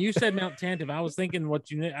 Listen, when you said Mount Tantive, I was thinking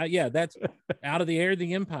that's out of the air of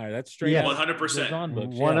the Empire. That's straight. 100%.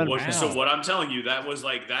 100%. So what I'm telling you, that is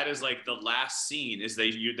like the last scene is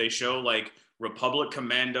they show like Republic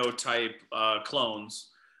Commando type clones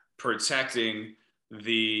protecting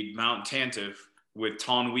the Mount Tantif with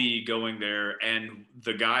Tonwi going there, and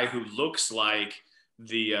the guy who looks like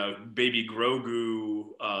the baby Grogu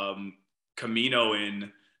Kamino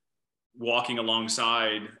walking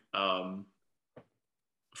alongside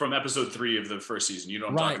from episode 3 of the first season. You know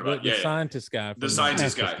what I'm talking about? The scientist guy. The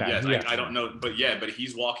scientist guy. Yes, yeah. I don't know, but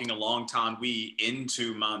he's walking along Tonwi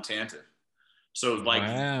into Mount Tantif. So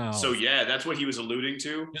wow. So yeah, that's what he was alluding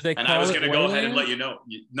to. And I was going to go ahead and let you know.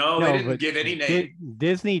 No, they didn't give any name.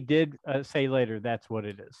 Disney did say later that's what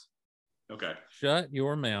it is. Okay. Shut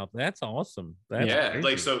your mouth. That's awesome. That's crazy.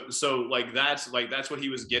 Crazy. That's what he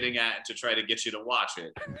was getting at to try to get you to watch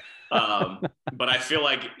it. But I feel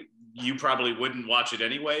like you probably wouldn't watch it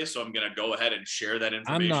anyway, so I'm going to go ahead and share that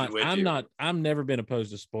information with you. I've never been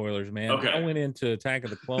opposed to spoilers, man. Okay. I went into Attack of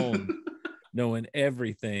the Clones knowing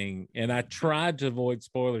everything, and I tried to avoid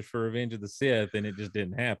spoilers for Revenge of the Sith, and it just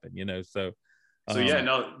didn't happen, so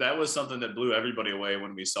that was something that blew everybody away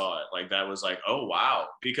when we saw it. Like, that was like, oh wow,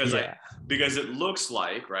 because it looks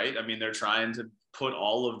like, right, I mean, they're trying to put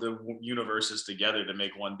all of the universes together to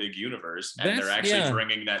make one big universe, and they're actually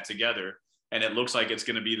bringing that together, and it looks like it's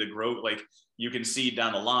going to be the Grogu. Like, you can see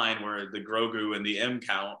down the line where the Grogu and the M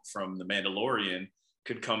count from the Mandalorian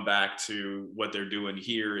could come back to what they're doing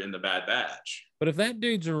here in the Bad Batch. But if that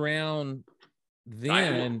dude's around,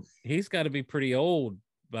 then he's got to be pretty old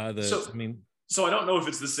by the. So I don't know if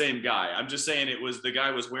it's the same guy. I'm just saying the guy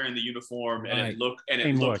was wearing the uniform, and it looked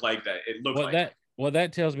like that. It looked like that. What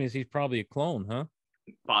that tells me is he's probably a clone, huh?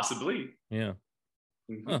 Possibly. Yeah.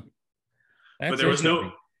 Mm-hmm. Huh. But there was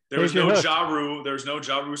no Jaru. There was no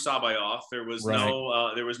Jaru Sabayoth.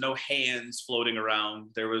 There was no hands floating around.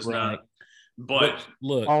 There was not. But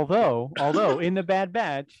look, although in the Bad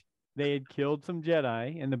Batch they had killed some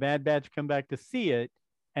Jedi, and the Bad Batch come back to see it,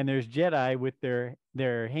 and there's Jedi with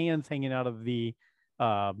their hands hanging out of the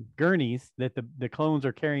gurneys that the clones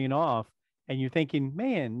are carrying off, and you're thinking,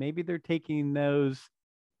 man, maybe they're taking those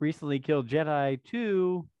recently killed Jedi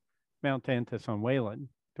to Mount Tantus on Wayland,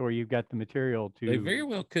 where you've got the material to. They very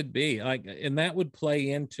well could be and that would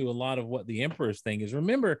play into a lot of what the Emperor's thing is.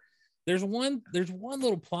 Remember, there's one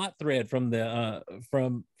little plot thread from the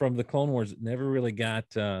Clone Wars that never really got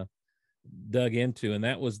dug into, and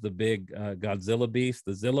that was the big Godzilla beast,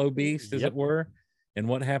 the Zillo beast, as it were. And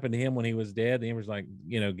what happened to him when he was dead? The Emperor's like,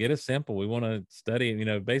 get a sample. We want to study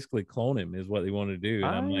him, basically clone him is what they want to do.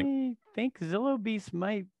 And I think Zillo beast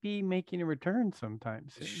might be making a return sometime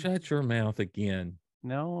soon. Shut your mouth again.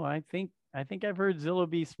 No, I think I've heard Zillo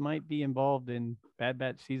beast might be involved in Bad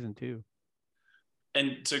Batch season 2.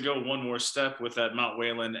 And to go one more step with that Mount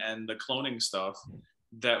Wayland and the cloning stuff,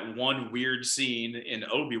 that one weird scene in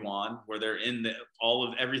Obi-Wan where they're in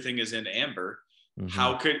everything is in amber. Mm-hmm.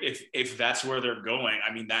 How could, if that's where they're going,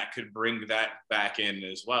 I mean, that could bring that back in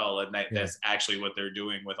as well. And that's actually what they're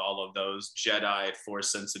doing with all of those Jedi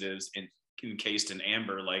Force sensitives encased in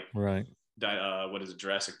amber, like, right. What is it?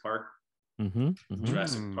 Jurassic Park? Mm-hmm. Mm-hmm.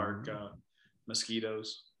 Jurassic Park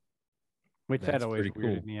mosquitoes. Which that always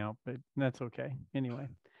weirded me out, but that's okay. Anyway.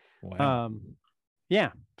 Wow. Yeah.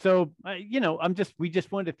 So, we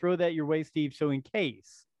just wanted to throw that your way, Steve. So in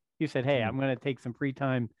case you said, hey, I'm going to take some free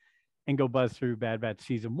time and go buzz through Bad Batch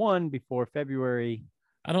season 1 before February.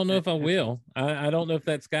 I don't know if I will. I don't know if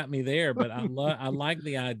that's got me there, but I like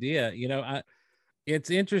the idea. It's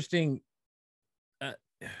interesting.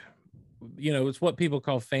 It's what people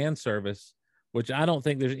call fan service, which I don't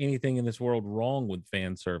think there's anything in this world wrong with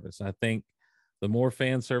fan service. I think the more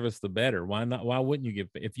fan service, the better. Why not? Why wouldn't you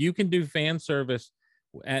if you can do fan service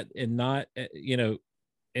and not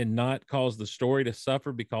cause the story to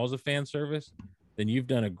suffer because of fan service, then you've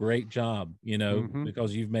done a great job,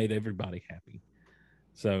 because you've made everybody happy.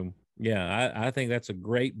 So yeah, I think that's a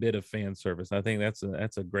great bit of fan service. I think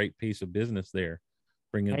that's a great piece of business there,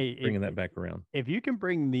 bringing that back around. If you can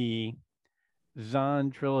bring the Zahn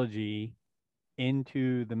trilogy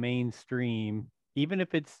into the mainstream, even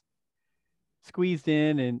if it's squeezed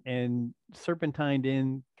in and serpentined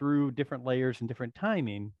in through different layers and different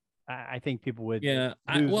timing, I think people would. Yeah.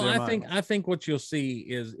 I think what you'll see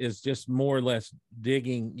is just more or less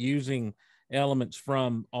using elements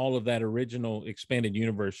from all of that original expanded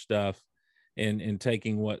universe stuff and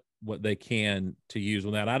taking what they can to use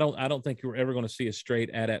with that. I don't think you're ever going to see a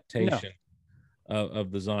straight adaptation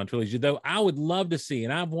of the Zahn trilogy, though I would love to see,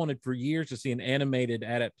 and I've wanted for years to see an animated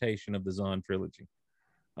adaptation of the Zahn trilogy.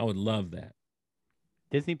 I would love that.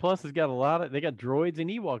 Disney Plus has got they got droids and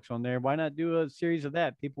Ewoks on there. Why not do a series of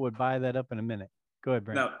that? People would buy that up in a minute. Go ahead,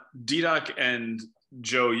 Brandon. Now, D-Doc and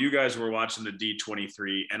Joe, you guys were watching the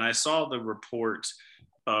D23, and I saw the report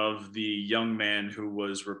of the young man who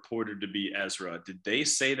was reported to be Ezra. Did they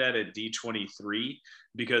say that at D23?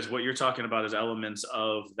 Because what you're talking about is elements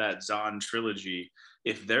of that Zahn trilogy.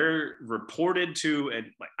 If they're reported to,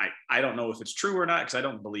 and I don't know if it's true or not, because I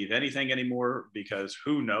don't believe anything anymore, because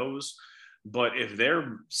who knows? But if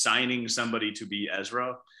they're signing somebody to be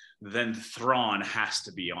Ezra, then Thrawn has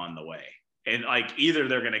to be on the way. And like either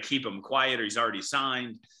they're going to keep him quiet or he's already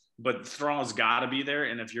signed, but Thrawn's got to be there.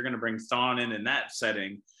 And if you're going to bring Thrawn in that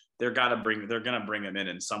setting, they're going to bring him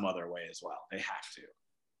in some other way as well. They have to.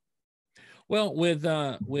 Well, with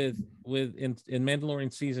in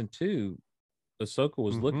Mandalorian season 2, Ahsoka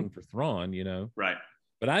was looking for Thrawn, Right.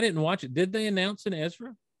 But I didn't watch it. Did they announce an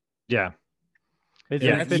Ezra? Yeah. So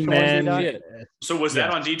was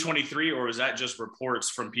that on D23 or was that just reports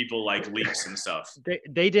from people like leaks and stuff?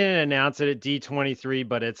 They didn't announce it at D23,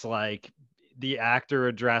 but it's like the actor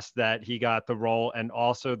addressed that he got the role, and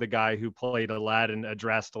also the guy who played Aladdin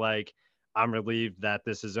addressed like, I'm relieved that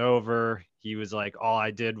this is over. He was like, all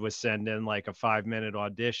I did was send in like a 5-minute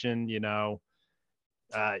audition,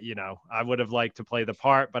 I would have liked to play the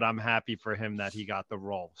part, but I'm happy for him that he got the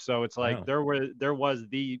role. So it's like there was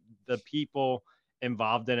the people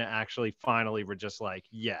involved in it actually finally were just like,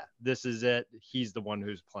 yeah, this is it. He's the one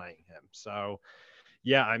who's playing him. So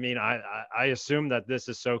yeah, I mean, I assume that this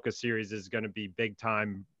Ahsoka series is going to be big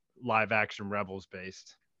time live action Rebels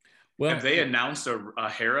based. Well, have they announced a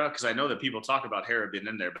Hera? Because I know that people talk about Hera being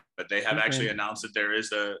in there, but they have actually announced that there is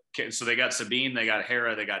so they got Sabine, they got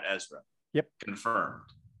Hera, they got Ezra. Yep. Confirmed.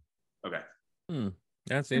 Okay.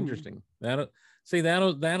 That's interesting.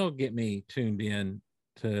 That'll get me tuned in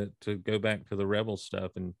to go back to the Rebel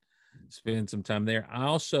stuff and spend some time there. I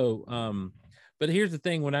also, but here's the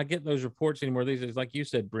thing: when I get those reports anymore, these days, like you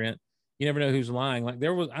said, Brent, you never know who's lying. Like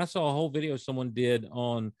I saw a whole video someone did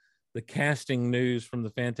on the casting news from the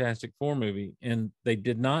Fantastic Four movie, and they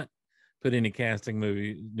did not put any casting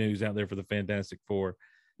movie news out there for the Fantastic Four.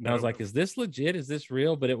 And I was like, is this legit? Is this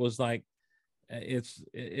real? But it was like,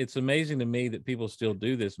 it's amazing to me that people still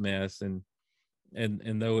do this mess, and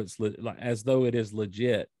though it's as though it is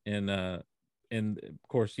legit, and of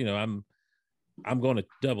course, I'm going to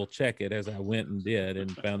double check it, as I went and did,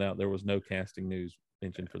 and found out there was no casting news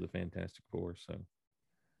mentioned for the Fantastic Four. So,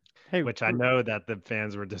 which I know that the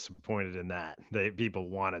fans were disappointed in that. People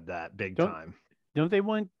wanted that big time. Don't they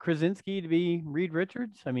want Krasinski to be Reed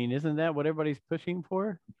Richards? I mean, isn't that what everybody's pushing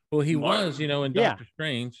for? Well, he was, in Doctor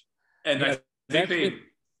Strange, and I think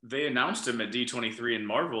they announced him at D23 in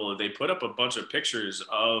Marvel. They put up a bunch of pictures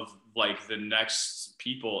of like the next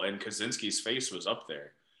people, and Krasinski's face was up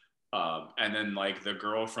there. And then like the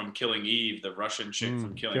girl from Killing Eve, the Russian chick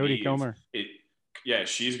from Killing Jodie Eve. Comer.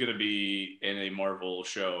 She's going to be in a Marvel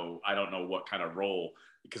show. I don't know what kind of role,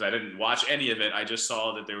 because I didn't watch any of it. I just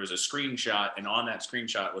saw that there was a screenshot, and on that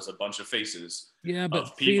screenshot was a bunch of faces. Yeah, but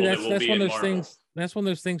of people that's one of those things. That's one of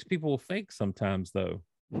those things people will fake sometimes, though.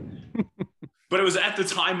 But it was at the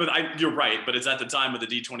time of, you're right, but it's at the time of the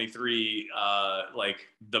D23, like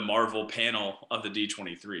the Marvel panel of the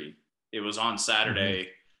D23. It was on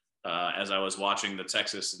Saturday. As I was watching the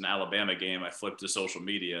Texas and Alabama game, I flipped to social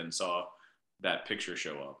media and saw that picture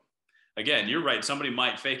show up. Again, you're right. Somebody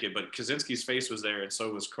might fake it, but Krasinski's face was there, and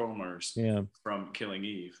so was Comer's from Killing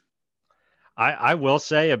Eve. I will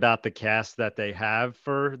say about the cast that they have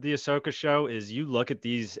for the Ahsoka show is you look at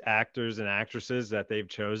these actors and actresses that they've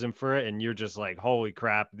chosen for it, and you're just like, holy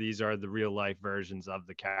crap, these are the real life versions of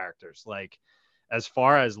the characters. Like, as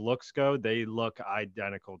far as looks go, they look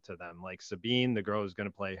identical to them. Like Sabine, the girl who's going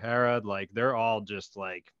to play Hera, like they're all just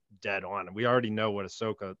like dead on. We already know what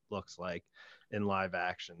Ahsoka looks like in live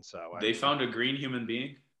action. So they found a green human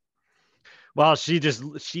being. Well, she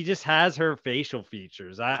just has her facial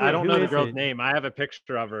features. I don't know the girl's name. I have a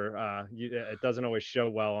picture of her. It doesn't always show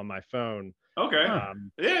well on my phone. Okay.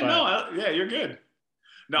 You're good.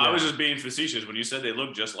 No, I was just being facetious when you said they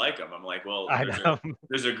look just like him. I'm like, well,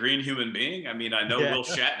 there's a green human being. I mean, I know Will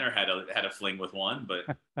Shatner had a fling with one,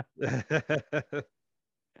 but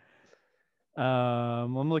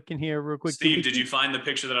I'm looking here real quick. Steve, did you find the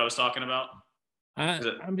picture that I was talking about?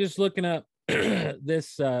 I'm just looking up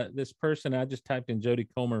this person. I just typed in Jodie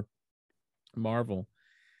Comer Marvel,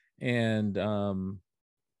 and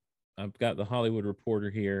I've got the Hollywood Reporter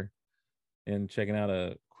here and checking out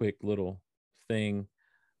a quick little thing.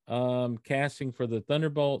 Casting for the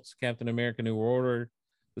Thunderbolts, Captain America New World Order.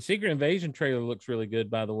 The Secret Invasion trailer looks really good,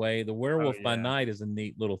 by the way. The Werewolf by Night is a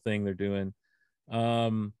neat little thing they're doing.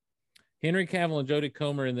 Henry Cavill and Jodie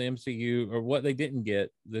Comer in the MCU, or what they didn't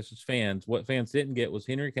get, this is fans. What fans didn't get was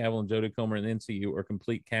Henry Cavill and Jodie Comer in the MCU or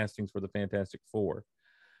complete castings for the Fantastic Four.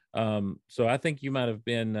 So I think you might have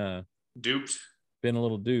been duped. been a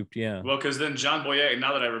little duped. Yeah. Well, because then John Boyega,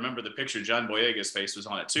 now that I remember the picture, John Boyega's face was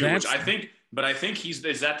on it too, which I think, but I think is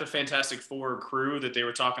that the Fantastic Four crew that they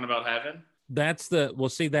were talking about having? That's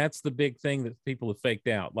the big thing that people have faked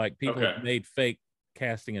out. Like people have made fake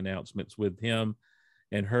casting announcements with him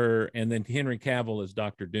and her, and then Henry Cavill as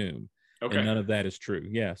Dr. Doom. Okay. And none of that is true.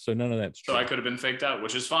 Yeah. So none of that's true. So I could have been faked out,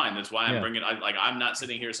 which is fine. That's why I'm bringing, I'm not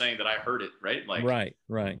sitting here saying that I heard it, right? Like, right.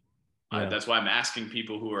 Yeah. That's why I'm asking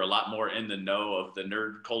people who are a lot more in the know of the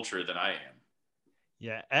nerd culture than I am.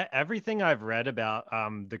 Yeah. Everything I've read about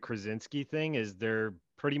the Krasinski thing is they're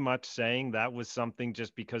pretty much saying that was something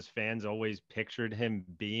just because fans always pictured him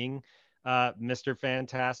being Mr.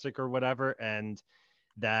 Fantastic or whatever. And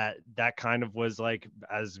that kind of was like,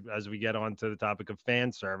 as we get on to the topic of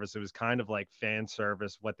fan service, it was kind of like fan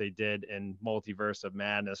service what they did in Multiverse of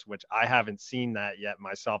Madness, which I haven't seen that yet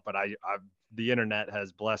myself, but the internet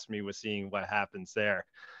has blessed me with seeing what happens there.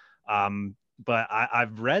 But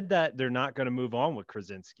I've read that they're not going to move on with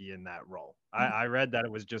Krasinski in that role. I read that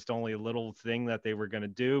it was just only a little thing that they were going to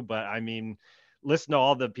do, but I mean, listen to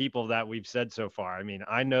all the people that we've said so far. I mean,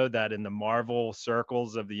 I know that in the Marvel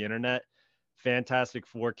circles of the internet, Fantastic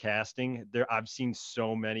Four casting, I've seen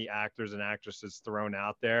so many actors and actresses thrown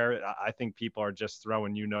out there. I think people are just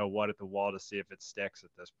throwing what at the wall to see if it sticks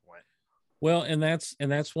at this point. Well, and that's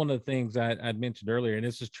one of the things I'd mentioned earlier, and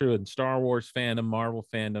this is true in Star Wars fandom, Marvel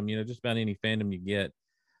fandom, just about any fandom you get,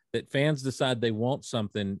 that fans decide they want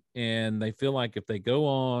something, and they feel like if they go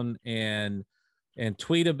on and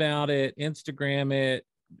tweet about it, Instagram it,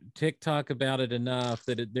 TikTok about it enough,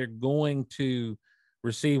 that they're going to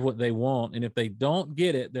receive what they want. And if they don't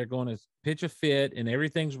get it, they're going to pitch a fit, and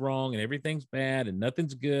everything's wrong and everything's bad and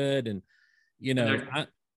nothing's good. And, they're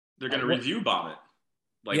going to review bomb it.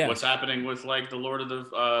 Like what's happening with like the Lord of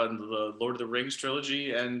the Rings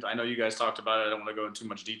trilogy. And I know you guys talked about it. I don't want to go into too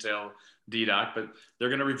much detail, D-Doc, but they're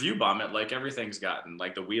going to review bomb it like everything's gotten,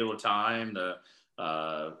 like the Wheel of Time, the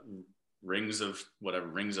Rings of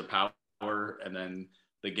Power, and then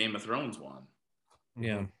the Game of Thrones one.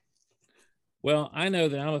 Yeah. Well, I know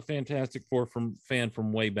that I'm a Fantastic Four fan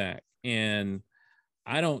from way back, and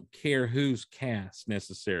I don't care who's cast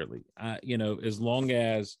necessarily. As long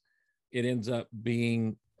as it ends up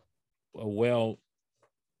being a well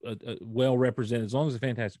represented, as long as the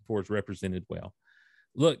Fantastic Four is represented well.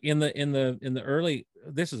 Look, in the early,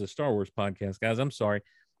 this is a Star Wars podcast, guys. I'm sorry.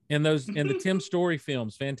 In the Tim Story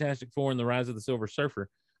films, Fantastic Four and The Rise of the Silver Surfer,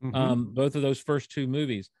 both of those first two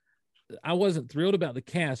movies, I wasn't thrilled about the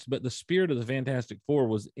cast, but the spirit of the Fantastic Four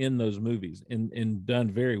was in those movies and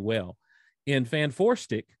done very well. In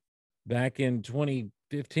Fanforstic, back in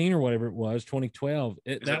 2015 or whatever it was, 2012.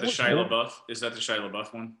 Is that the Shia LaBeouf? Is that the Shia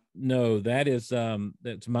LaBeouf one? No,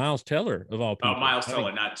 that's Miles Teller of all people. Oh, Miles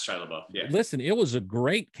Teller, not Shia LaBeouf. Yeah. Listen, it was a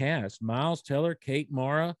great cast. Miles Teller, Kate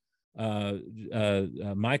Mara,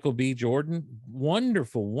 Michael B. Jordan,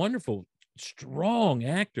 wonderful, strong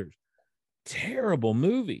actors. Terrible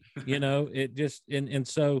movie, it just and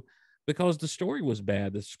so because the story was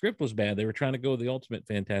bad, the script was bad, they were trying to go with the ultimate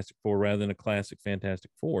Fantastic Four rather than a classic Fantastic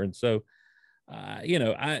Four. And so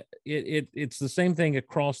it's the same thing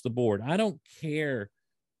across the board. I don't care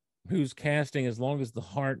who's casting as long as the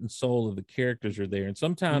heart and soul of the characters are there, and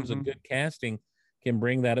sometimes a good casting can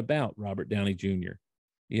bring that about. Robert Downey Jr.,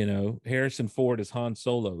 Harrison Ford as Han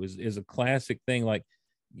Solo is a classic thing. Like,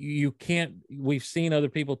 you can't, we've seen other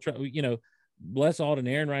people try, bless Alden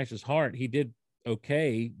Ehrenreich's heart, he did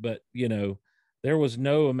okay, but there was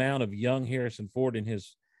no amount of young Harrison Ford in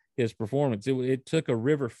his performance. It took a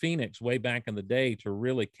River Phoenix way back in the day to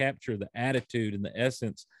really capture the attitude and the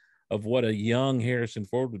essence of what a young Harrison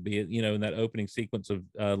Ford would be, in that opening sequence of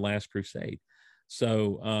Last Crusade.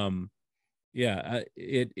 So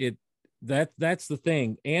that's the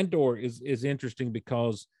thing. Andor is interesting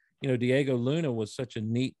because Diego Luna was such a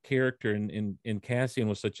neat character, and Cassian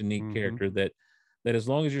was such a neat character that as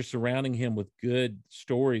long as you're surrounding him with good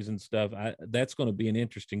stories and stuff, that's going to be an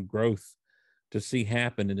interesting growth to see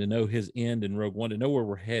happen, and to know his end in Rogue One, to know where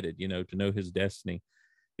we're headed, to know his destiny.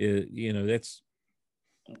 There's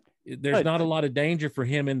not a lot of danger for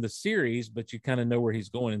him in the series, but you kind of know where he's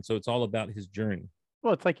going. And so it's all about his journey.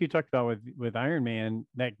 Well, it's like you talked about with Iron Man,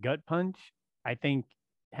 that gut punch. I think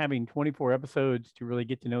having 24 episodes to really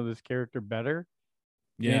get to know this character better,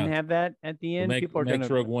 and have that at the end, people are going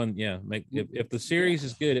to Rogue One. Yeah. If the series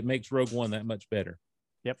is good, it makes Rogue One that much better.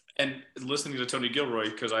 Yep. And listening to Tony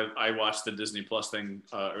Gilroy, because I watched the Disney Plus thing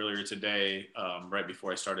earlier today, right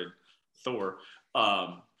before I started Thor.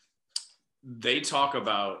 They talk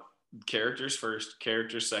about characters first,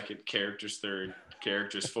 characters second, characters third,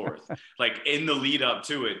 characters fourth. Like in the lead up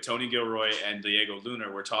to it, Tony Gilroy and Diego Luna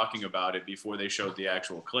were talking about it before they showed the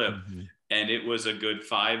actual clip. Mm-hmm. And it was a good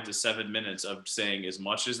 5 to 7 minutes of saying as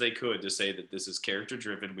much as they could to say that this is character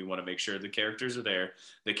driven. We want to make sure the characters are there.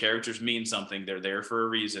 The characters mean something. They're there for a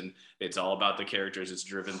reason. It's all about the characters. It's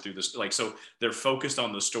driven through this. Like, so they're focused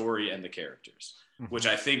on the story and the characters, which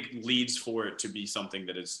I think leads for it to be something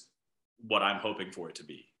that is what I'm hoping for it to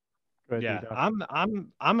be. Yeah,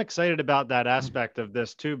 I'm excited about that aspect of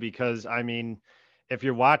this too, because I mean, if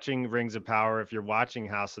you're watching Rings of Power, if you're watching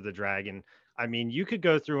House of the Dragon, I mean, you could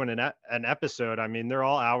go through an episode. I mean, they're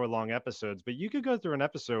all hour-long episodes, but you could go through an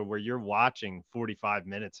episode where you're watching 45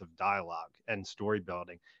 minutes of dialogue and story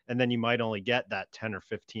building, and then you might only get that 10 or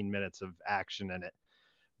 15 minutes of action in it.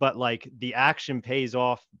 But like the action pays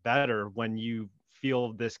off better when you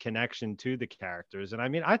feel this connection to the characters. And I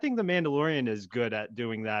mean, I think The Mandalorian is good at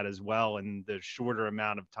doing that as well in the shorter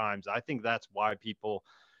amount of times. I think that's why people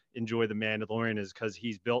enjoy The Mandalorian, is because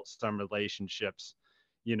he's built some relationships,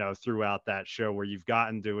 you know, throughout that show where you've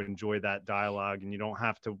gotten to enjoy that dialogue, and you don't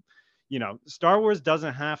have to, you know, Star Wars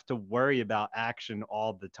doesn't have to worry about action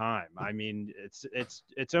all the time. I mean,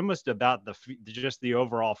 it's almost about just the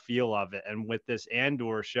overall feel of it. And with this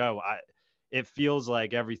Andor show, it feels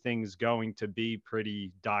like everything's going to be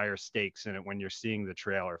pretty dire stakes in it when you're seeing the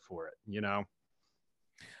trailer for it, you know?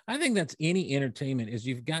 I think that's any entertainment, is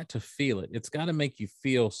you've got to feel it. It's got to make you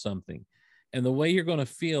feel something. And the way you're going to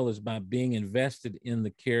feel is by being invested in the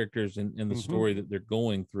characters and the story that they're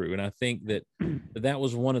going through. And I think that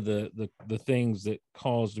was one of the things that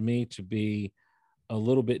caused me to be a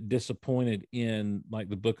little bit disappointed in like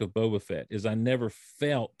the Book of Boba Fett, is I never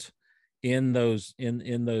felt in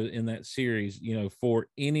that series, you know, for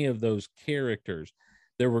any of those characters.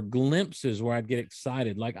 There were glimpses where I'd get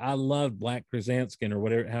excited. Like I loved Black Krasinski or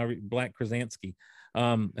whatever, however, Black Krasinski.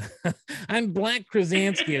 I'm Black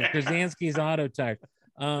Krasinski of Krasinski's Auto Tire.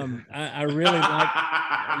 I really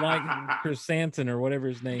like Chrysanthemum or whatever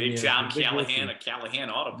his name Big is. Tom Callahan of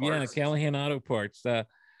Callahan Auto Parts. Yeah, Callahan Auto Parts.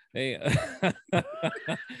 Hey,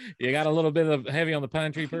 you got a little bit of heavy on the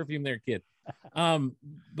pine tree perfume there, kid.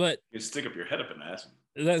 But you stick up your head up and ask.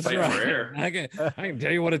 That's right. I can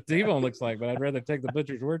tell you what a T-bone looks like, but I'd rather take the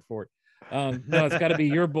butcher's word for it. No, it's got to be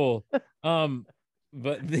your bull.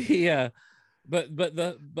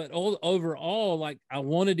 Overall, like I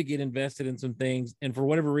wanted to get invested in some things, and for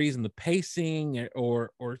whatever reason, the pacing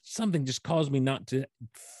or something just caused me not to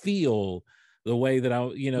feel the way that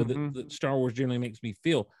that Star Wars generally makes me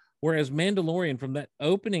feel. Whereas Mandalorian, from that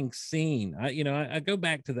opening scene, I go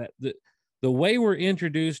back to that. The way we're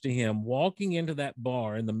introduced to him walking into that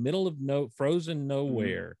bar in the middle of frozen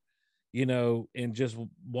nowhere, and just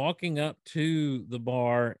walking up to the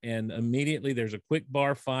bar, and immediately there's a quick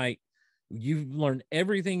bar fight. You've learned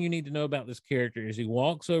everything you need to know about this character as he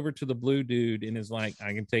walks over to the blue dude and is like,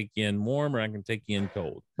 I can take you in warm or I can take you in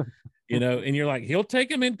cold, and you're like, he'll take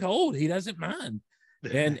him in cold. He doesn't mind.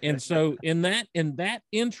 And so in that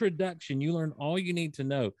introduction, you learn all you need to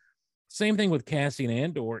know. Same thing with Cassian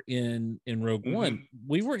Andor in Rogue One.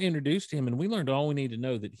 We were introduced to him and we learned all we need to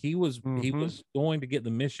know, that he was going to get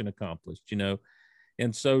the mission accomplished,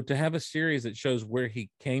 And so to have a series that shows where he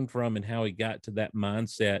came from and how he got to that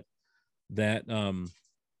mindset that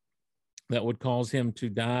would cause him to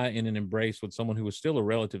die in an embrace with someone who was still a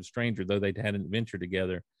relative stranger, though they'd had an adventure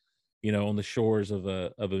together, on the shores of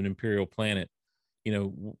an Imperial planet.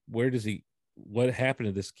 What happened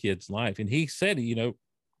to this kid's life? And he said,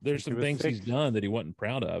 there's some things he's done that he wasn't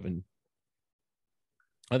proud of. And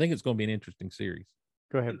I think it's going to be an interesting series.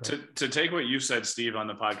 Go ahead. To take what you said, Steve, on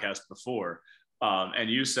the podcast before, and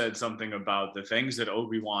you said something about the things that the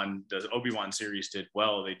Obi-Wan series did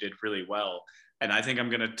well, they did really well. And I think I'm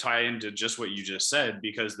going to tie into just what you just said,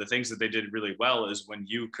 because the things that they did really well is when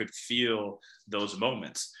you could feel those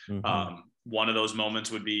moments. One of those moments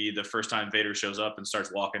would be the first time Vader shows up and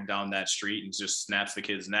starts walking down that street and just snaps the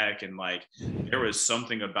kid's neck. And like, there was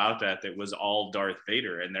something about that was all Darth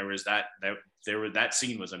Vader. And there was that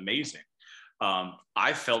scene was amazing.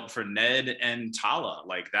 I felt for Ned and Tala,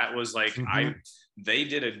 like that was like,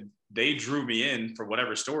 they drew me in for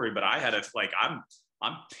whatever story, but I had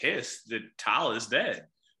I'm pissed that Tala is dead.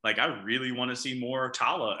 Like, I really want to see more of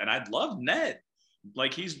Tala, and I'd love Ned.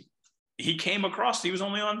 Like, he came across, he was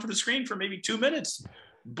only on for the screen for maybe 2 minutes,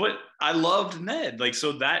 but I loved Ned. Like,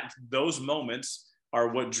 so those moments are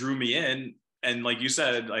what drew me in. And like you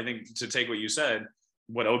said, I think to take what you said,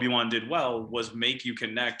 what Obi-Wan did well was make you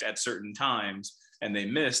connect at certain times, and they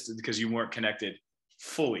missed because you weren't connected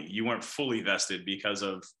fully. You weren't fully vested because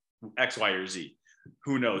of X, Y, or Z.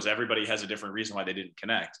 Who knows? Everybody has a different reason why they didn't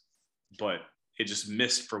connect. but it just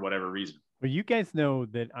missed for whatever reason. Well, you guys know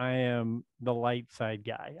that I am the light side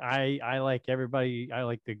guy. I like everybody. I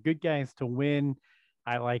like the good guys to win.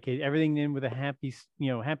 I like it, everything in with a happy,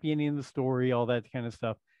 happy ending of the story, all that kind of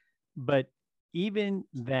stuff. But even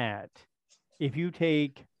that, if you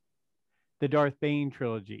take the Darth Bane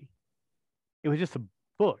trilogy, it was just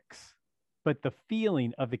books, but the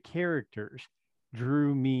feeling of the characters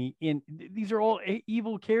drew me in. These are all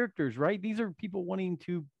evil characters, right? These are people wanting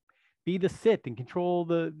to be the Sith and control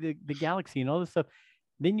the galaxy and all this stuff.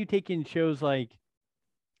 Then you take in shows like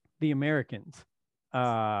The Americans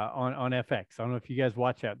on FX. I don't know if you guys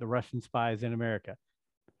watch that, The Russian Spies in America.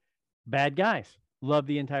 Bad guys. Love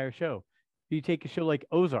the entire show. You take a show like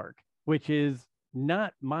Ozark, which is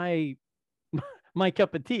not my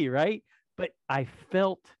cup of tea, right? But I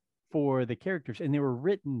felt for the characters, and they were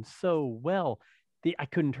written so well. I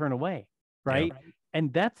couldn't turn away, right? Yeah.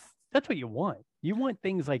 And that's what you want. You want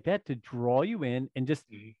things like that to draw you in and just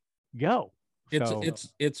go.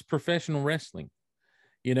 It's professional wrestling.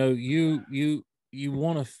 You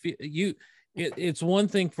want to feel it's one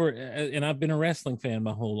thing for, and I've been a wrestling fan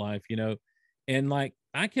my whole life, and like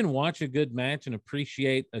I can watch a good match and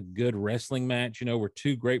appreciate a good wrestling match, where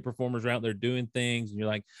two great performers are out there doing things and you're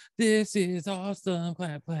like, this is awesome.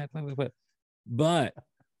 Clap, clap, clap, clap, clap. But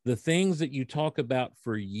the things that you talk about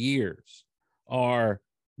for years are,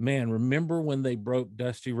 man, remember when they broke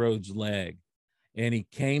Dusty Rhodes' leg and he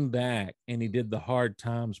came back and he did the Hard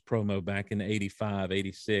Times promo back in 85,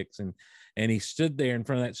 86. And he stood there in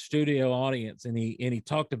front of that studio audience and he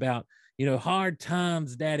talked about, hard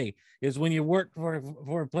times, daddy, is when you work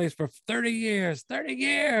for a place for 30 years,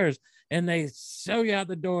 and they show you out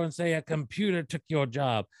the door and say a computer took your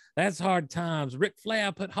job. That's hard times. Ric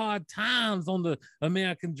Flair put hard times on the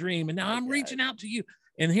American dream. And now I'm reaching out to you.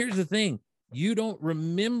 And here's the thing. You don't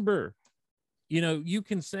remember, you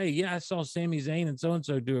can say, yeah, I saw Sami Zayn and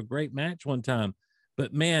so-and-so do a great match one time,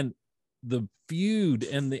 but man, the feud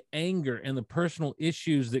and the anger and the personal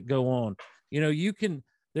issues that go on,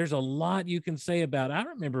 there's a lot you can say about. I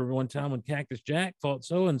remember one time when Cactus Jack fought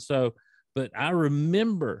so-and-so, but I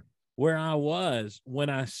remember where I was when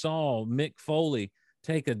I saw Mick Foley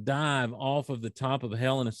take a dive off of the top of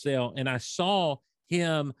Hell in a Cell. And I saw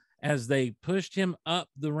him as they pushed him up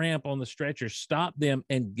the ramp on the stretcher, stop them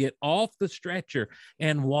and get off the stretcher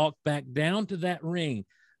and walk back down to that ring.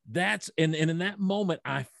 And in that moment,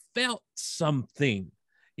 I felt something,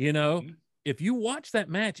 If you watch that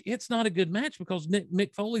match, it's not a good match because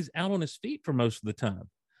Mick Foley's out on his feet for most of the time.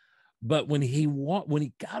 But when he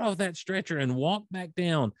got off that stretcher and walked back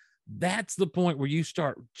down, that's the point where you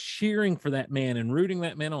start cheering for that man and rooting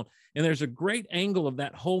that man on. And there's a great angle of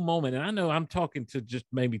that whole moment. And I know I'm talking to just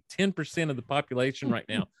maybe 10% of the population right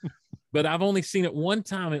now, but I've only seen it one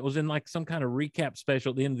time. It was in like some kind of recap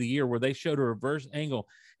special at the end of the year where they showed a reverse angle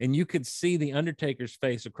and you could see the Undertaker's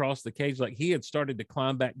face across the cage like he had started to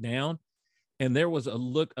climb back down. And there was a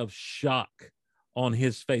look of shock on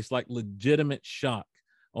his face, like legitimate shock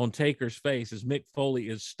on Taker's face as Mick Foley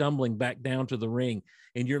is stumbling back down to the ring.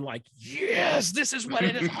 And you're like, yes, this is what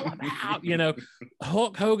it is all about.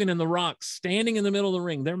 Hulk Hogan and The Rock standing in the middle of the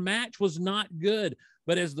ring. Their match was not good,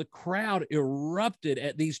 but as the crowd erupted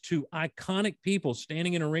at these two iconic people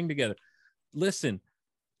standing in a ring together, listen,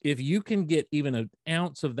 if you can get even an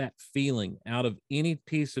ounce of that feeling out of any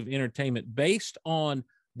piece of entertainment based on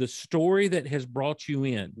the story that has brought you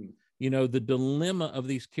in, the dilemma of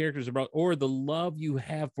these characters about, or the love you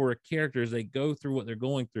have for a character as they go through what they're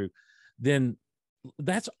going through, then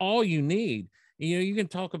that's all you need. You can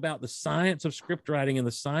talk about the science of script writing and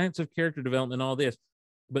the science of character development and all this,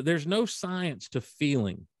 but there's no science to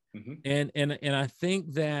feeling. And I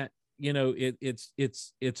think that,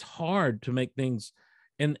 it's hard to make things.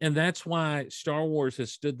 And that's why Star Wars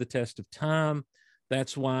has stood the test of time.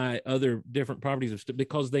 That's why other different properties have stood,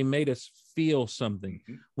 because they made us feel something.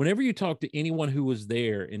 Whenever you talk to anyone who was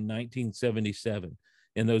there in 1977,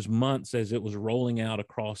 in those months as it was rolling out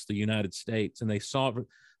across the United States, and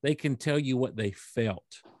they can tell you what they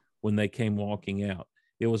felt when they came walking out.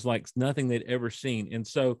 It was like nothing they'd ever seen. And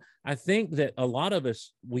so I think that a lot of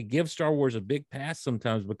us, we give Star Wars a big pass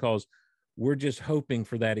sometimes because we're just hoping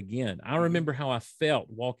for that again. I remember how I felt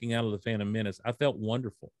walking out of the Phantom Menace. I felt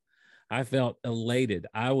wonderful. I felt elated.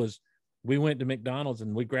 We went to McDonald's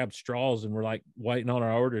and we grabbed straws and we're like waiting on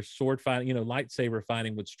our orders, sword fighting, lightsaber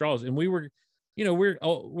fighting with straws. And we were,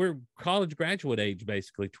 we're college graduate age,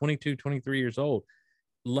 basically 22, 23 years old,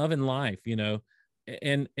 loving life,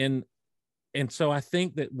 and so I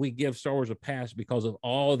think that we give Star Wars a pass because of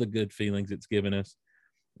all the good feelings it's given us.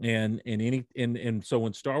 And so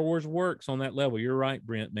when Star Wars works on that level, you're right,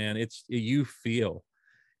 Brent, man, you feel.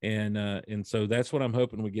 And so that's what I'm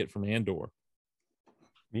hoping we get from Andor.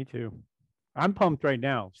 Me too. I'm pumped right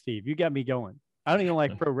now, Steve. You got me going. I don't even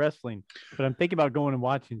like pro wrestling, but I'm thinking about going and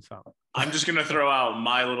watching some. I'm just gonna throw out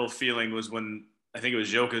my little feeling was when I think it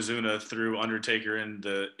was Yokozuna threw Undertaker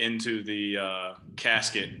into the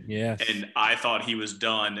casket. Yes. And I thought he was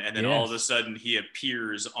done, and then all of a sudden he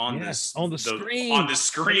appears on the screen. On the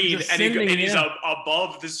screen, and he's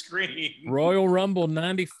above the screen. Royal Rumble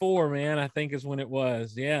 '94, man, I think is when it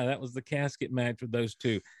was. Yeah, that was the casket match with those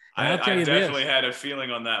two. I definitely had a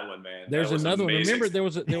feeling on that one, man. There's another one. Remember, there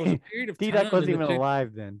was a period of time. D-Duck wasn't even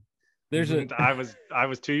alive then. I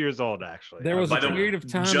was 2 years old, actually. There was a period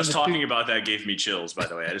of time. Just talking about that gave me chills, by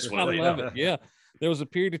the way. I just want to let you know. Yeah. There was a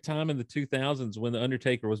period of time in the 2000s when the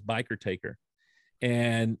Undertaker was Biker Taker.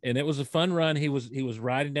 And it was a fun run. He was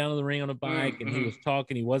riding down to the ring on a bike and he was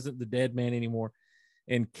talking. He wasn't the dead man anymore.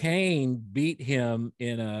 And Kane beat him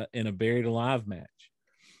in a Buried Alive match.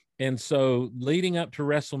 And so leading up to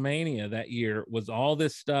WrestleMania that year was all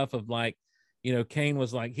this stuff of like, you know, Kane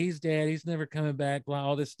was like, he's dead, he's never coming back, blah,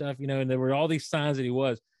 all this stuff, you know, and there were all these signs that he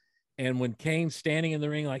was. And when Kane's standing in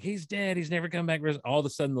the ring, like, he's dead, he's never coming back, all of a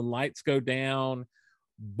sudden the lights go down,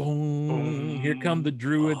 boom, here come the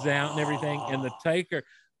druids out and everything. And the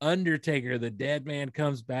Undertaker, the dead man,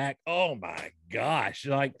 comes back. Oh my gosh.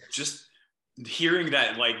 Like, just hearing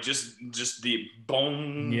that, like, just the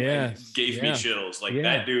boom, gave me chills. Like,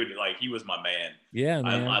 that dude, like, he was my man. Yeah,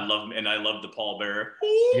 man. I love him, and I love the pallbearer.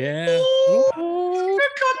 Yeah. They're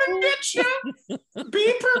coming, get you.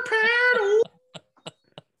 Be prepared.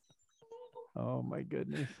 Oh my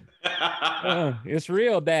goodness. It's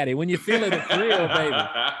real, Daddy. When you feel it, it's real, baby.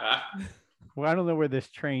 Well, I don't know where this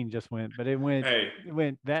train just went, but it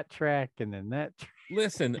went that track and then that.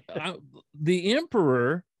 Listen, the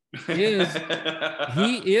Emperor is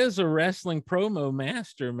a wrestling promo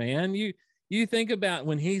master, man. You think about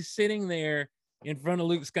when he's sitting there in front of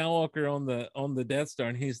Luke Skywalker on the Death Star,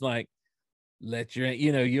 and he's like, let your,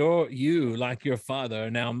 you know, you like your father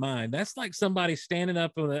are now mine. That's like somebody standing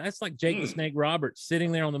up that's like Jake the Snake Roberts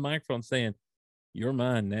sitting there on the microphone saying, you're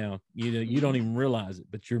mine now. You don't even realize it,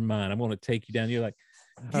 but you're mine. I'm going to take you down. You're like,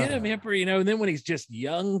 get him, Emperor, you know. And then when he's just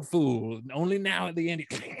young fool, only now at the end,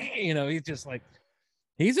 you know, he's just like,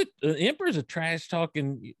 the Emperor's a trash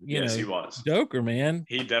talking, yes, he was joker, man.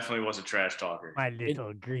 He definitely was a trash talker. My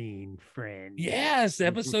little green friend. Yes,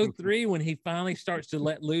 episode 3 when he finally starts to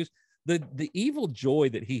let loose the evil joy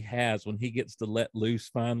that he has when he gets to let loose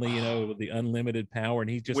finally, you know, with the unlimited power, and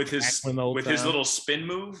he's just with his little spin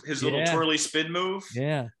move, his little twirly spin move.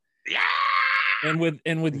 Yeah. And with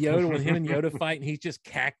Yoda, when him and Yoda fight, and he's just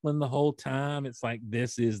cackling the whole time. It's like,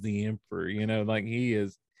 this is the Emperor, you know, like he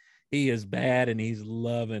is bad and he's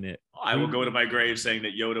loving it. I will go to my grave saying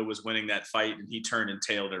that Yoda was winning that fight and he turned and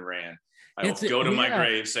tailed and ran. I will go to my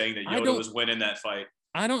grave saying that Yoda was winning that fight.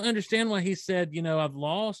 I don't understand why he said, you know, I've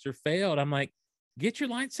lost or failed. I'm like, get your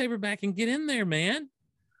lightsaber back and get in there, man.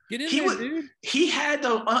 Get in there, dude. He had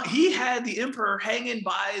the Emperor hanging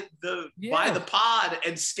by the pod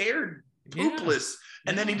and scared poopless.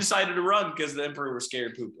 And then he decided to run because the Emperor was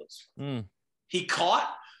scared poopless. He caught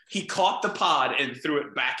the pod and threw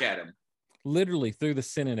it back at him. Literally threw the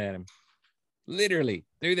Senate at him.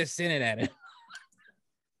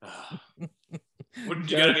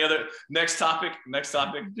 Wouldn't you got any other next topic?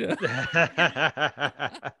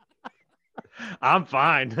 I'm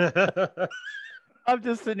fine. I'm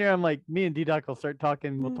just sitting here. I'm like, me and D-Doc will start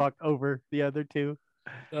talking. We'll talk over the other two.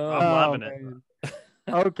 I'm loving it.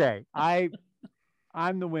 Okay,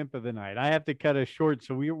 I'm the wimp of the night. I have to cut us short,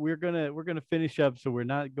 so we're gonna finish up. So we're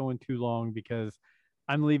not going too long because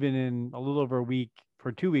I'm leaving in a little over a week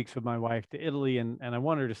for 2 weeks with my wife to Italy, and I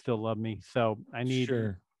want her to still love me. So I need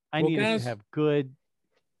to have good,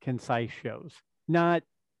 concise shows, not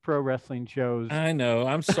pro wrestling shows. I know.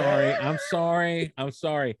 I'm sorry.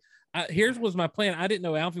 Here's was my plan. I didn't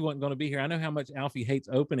know Alfie wasn't going to be here. I know how much Alfie hates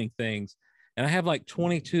opening things. And I have like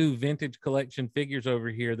 22 vintage collection figures over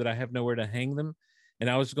here that I have nowhere to hang them. And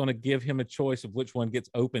I was going to give him a choice of which one gets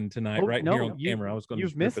opened tonight, here on camera. I was going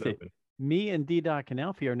to missed it. Open. Me and D-Doc and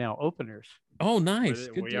Alfie are now openers. Oh, nice.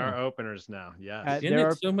 We are openers now. Yeah.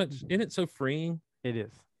 Isn't it so freeing? It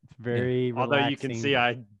is. It's very relaxing. Although you can see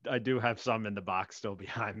I do have some in the box still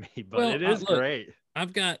behind me, but it is great.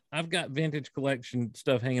 I've got vintage collection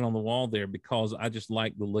stuff hanging on the wall there because I just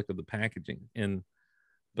like the look of the packaging.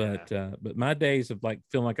 But my days of like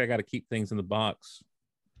feeling like I got to keep things in the box.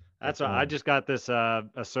 That's why I just got this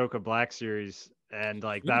Ahsoka Black Series, and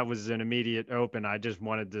like that was an immediate open. I just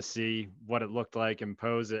wanted to see what it looked like and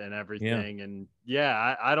pose it and everything. Yeah. And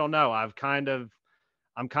I don't know.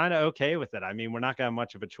 I'm kind of okay with it. I mean, we're not gonna have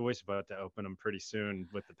much of a choice but to open them pretty soon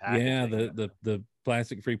with the packaging. Yeah, the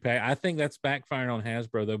plastic free pack. I think that's backfiring on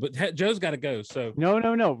Hasbro though. But Joe's got to go. So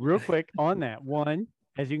No. Real quick on that one,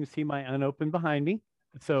 as you can see, my unopened behind me.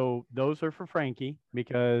 So those are for Frankie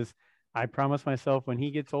because I promised myself when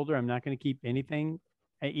he gets older, I'm not going to keep anything,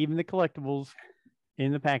 even the collectibles,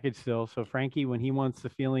 in the package still. So Frankie, when he wants the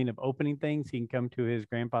feeling of opening things, he can come to his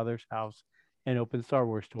grandfather's house and open Star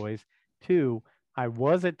Wars toys. Two, I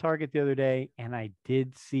was at Target the other day and I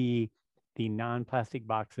did see the non-plastic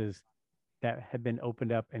boxes that had been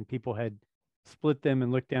opened up and people had split them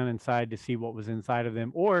and looked down inside to see what was inside of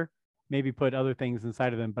them, or maybe put other things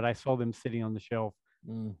inside of them. But I saw them sitting on the shelf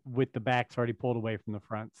with the backs already pulled away from the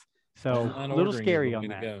fronts. So a little scary on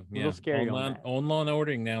that. A little scary on that. Online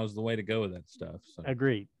ordering now is the way to go with that stuff. So.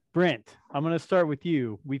 Agreed. Brent, I'm going to start with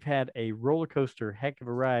you. We've had a roller coaster, heck of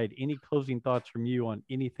a ride. Any closing thoughts from you on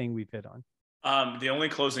anything we've hit on? The only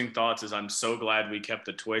closing thoughts is I'm so glad we kept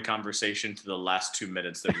the toy conversation to the last 2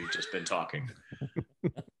 minutes that we've just been talking.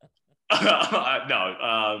 I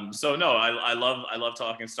love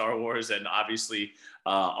talking Star Wars, and obviously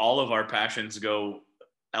all of our passions go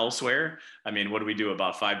elsewhere. I mean, what do we do,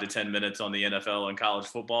 about 5 to 10 minutes on the NFL and college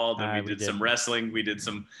football? Then we did some wrestling, we did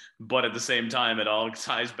some, but at the same time, it all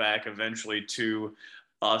ties back eventually to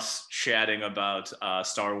us chatting about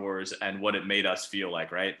Star Wars and what it made us feel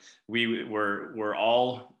like, right? We're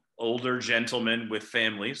all older gentlemen with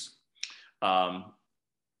families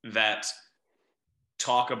that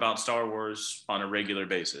talk about Star Wars on a regular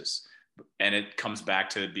basis. And it comes back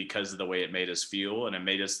to because of the way it made us feel, and it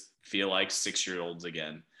made us feel like 6-year-olds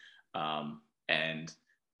again. And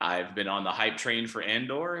I've been on the hype train for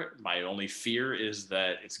Andor. My only fear is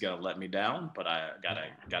that it's going to let me down, but I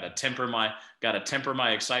gotta temper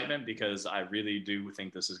my excitement, because I really do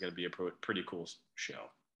think this is going to be a pretty cool show.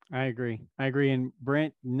 I agree. And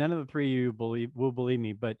Brent, none of the three of you will believe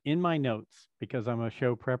me, but in my notes, because I'm a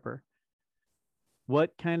show prepper,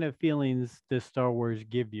 what kind of feelings does Star Wars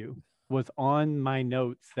give you was on my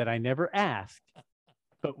notes that I never asked,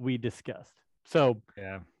 but we discussed. So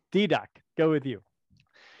yeah, D-Doc, go with you.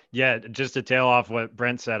 Yeah, just to tail off what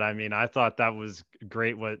Brent said, I mean, I thought that was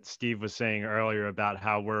great what Steve was saying earlier about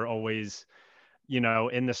how we're always,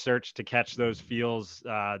 in the search to catch those feels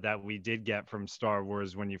that we did get from Star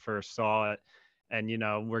Wars when you first saw it. And,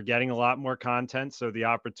 we're getting a lot more content. So the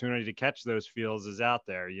opportunity to catch those feels is out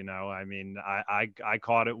there. I mean, I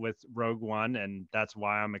caught it with Rogue One, and that's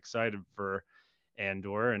why I'm excited for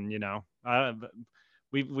Andor. And,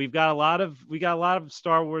 we've got a lot of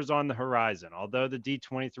Star Wars on the horizon. Although the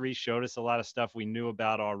D23 showed us a lot of stuff we knew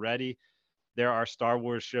about already, there are Star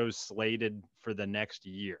Wars shows slated for the next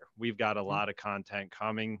year. We've got a lot of content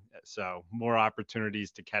coming, so more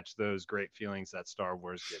opportunities to catch those great feelings that Star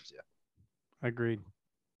Wars gives you. Agreed.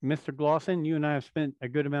 Mr. Glosson, you and I have spent a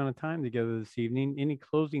good amount of time together this evening. Any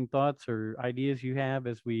closing thoughts or ideas you have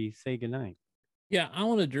as we say goodnight? Yeah, I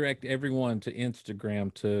want to direct everyone to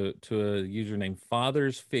Instagram to a username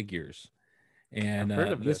Father's Figures, and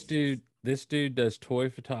this dude does toy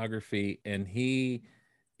photography, and he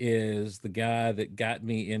is the guy that got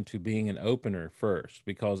me into being an opener first,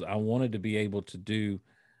 because I wanted to be able to do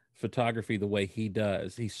photography the way he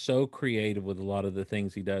does. He's so creative with a lot of the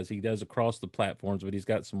things he does. He does across the platforms, but he's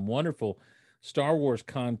got some wonderful Star Wars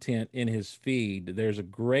content in his feed. There's a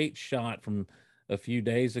great shot from a few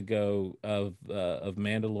days ago of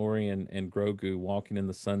Mandalorian and Grogu walking in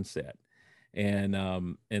the sunset, and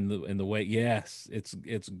the way, yes,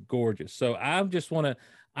 it's gorgeous. So I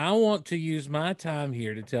want to use my time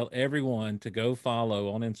here to tell everyone to go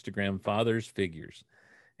follow on Instagram Father's Figures,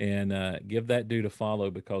 and give that dude a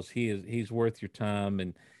follow, because he's worth your time,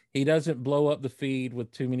 and he doesn't blow up the feed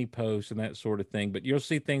with too many posts and that sort of thing, but you'll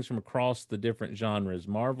see things from across the different genres,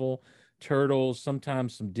 Marvel, Turtles,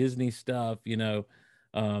 sometimes some Disney stuff,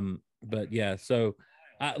 but yeah, so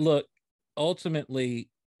ultimately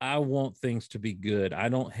I want things to be good. I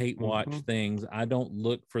don't hate watch things. I don't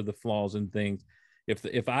look for the flaws in things.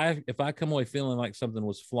 If I come away feeling like something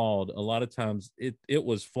was flawed, a lot of times it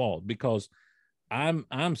was flawed, because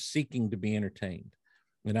I'm seeking to be entertained,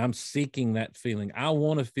 and I'm seeking that feeling. I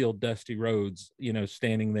want to feel Dusty Rhodes,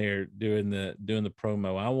 standing there doing the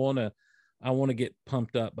promo. I want to get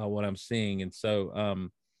pumped up by what I'm seeing. And so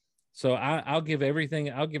I'll give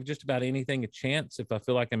just about anything a chance if I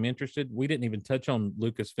feel like I'm interested. We didn't even touch on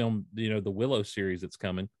Lucasfilm, the Willow series that's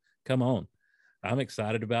coming. Come on. I'm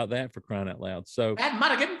excited about that, for crying out loud. So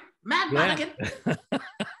Matt Mulligan.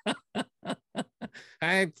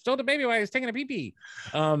 I stole the baby while I was taking a pee-pee.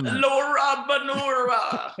 Laura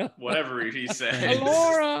Banora, whatever he says.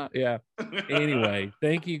 Laura. Yeah. Anyway,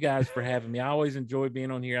 thank you guys for having me. I always enjoy being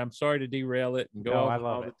on here. I'm sorry to derail it and go off on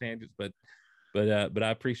all the tangents, but I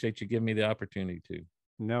appreciate you giving me the opportunity to.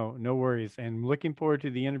 No worries. And looking forward to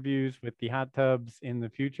the interviews with the hot tubs in the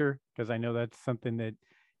future, because I know that's something that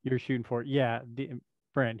you're shooting for. Yeah,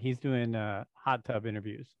 Brent, he's doing hot tub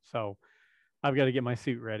interviews. So I've got to get my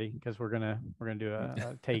suit ready because we're gonna do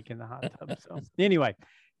a take in the hot tub. So anyway,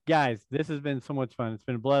 guys, this has been so much fun. It's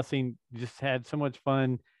been a blessing. Just had so much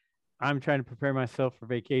fun. I'm trying to prepare myself for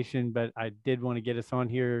vacation, but I did want to get us on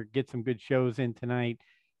here, get some good shows in tonight.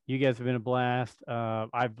 You guys have been a blast.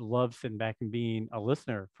 I've loved sitting back and being a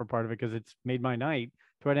listener for part of it because it's made my night.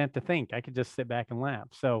 So I didn't have to think. I could just sit back and laugh.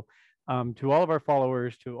 So to all of our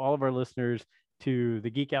followers, to all of our listeners, to the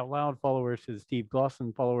Geek Out Loud followers, to the Steve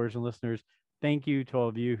Glosson followers and listeners, thank you to all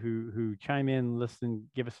of you who chime in, listen,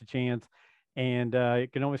 give us a chance. And you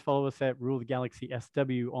can always follow us at Rule the Galaxy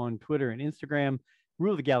SW on Twitter and Instagram,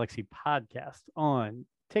 Rule the Galaxy Podcast on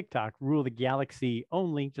TikTok, Rule the Galaxy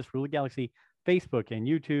only, just Rule the Galaxy, Facebook and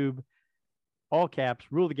YouTube, all caps,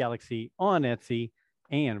 Rule the Galaxy on Etsy,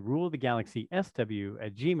 and Rule the Galaxy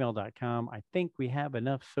SW@gmail.com. I think we have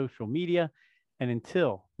enough social media. And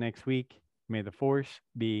until next week, may the force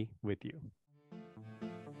be with you.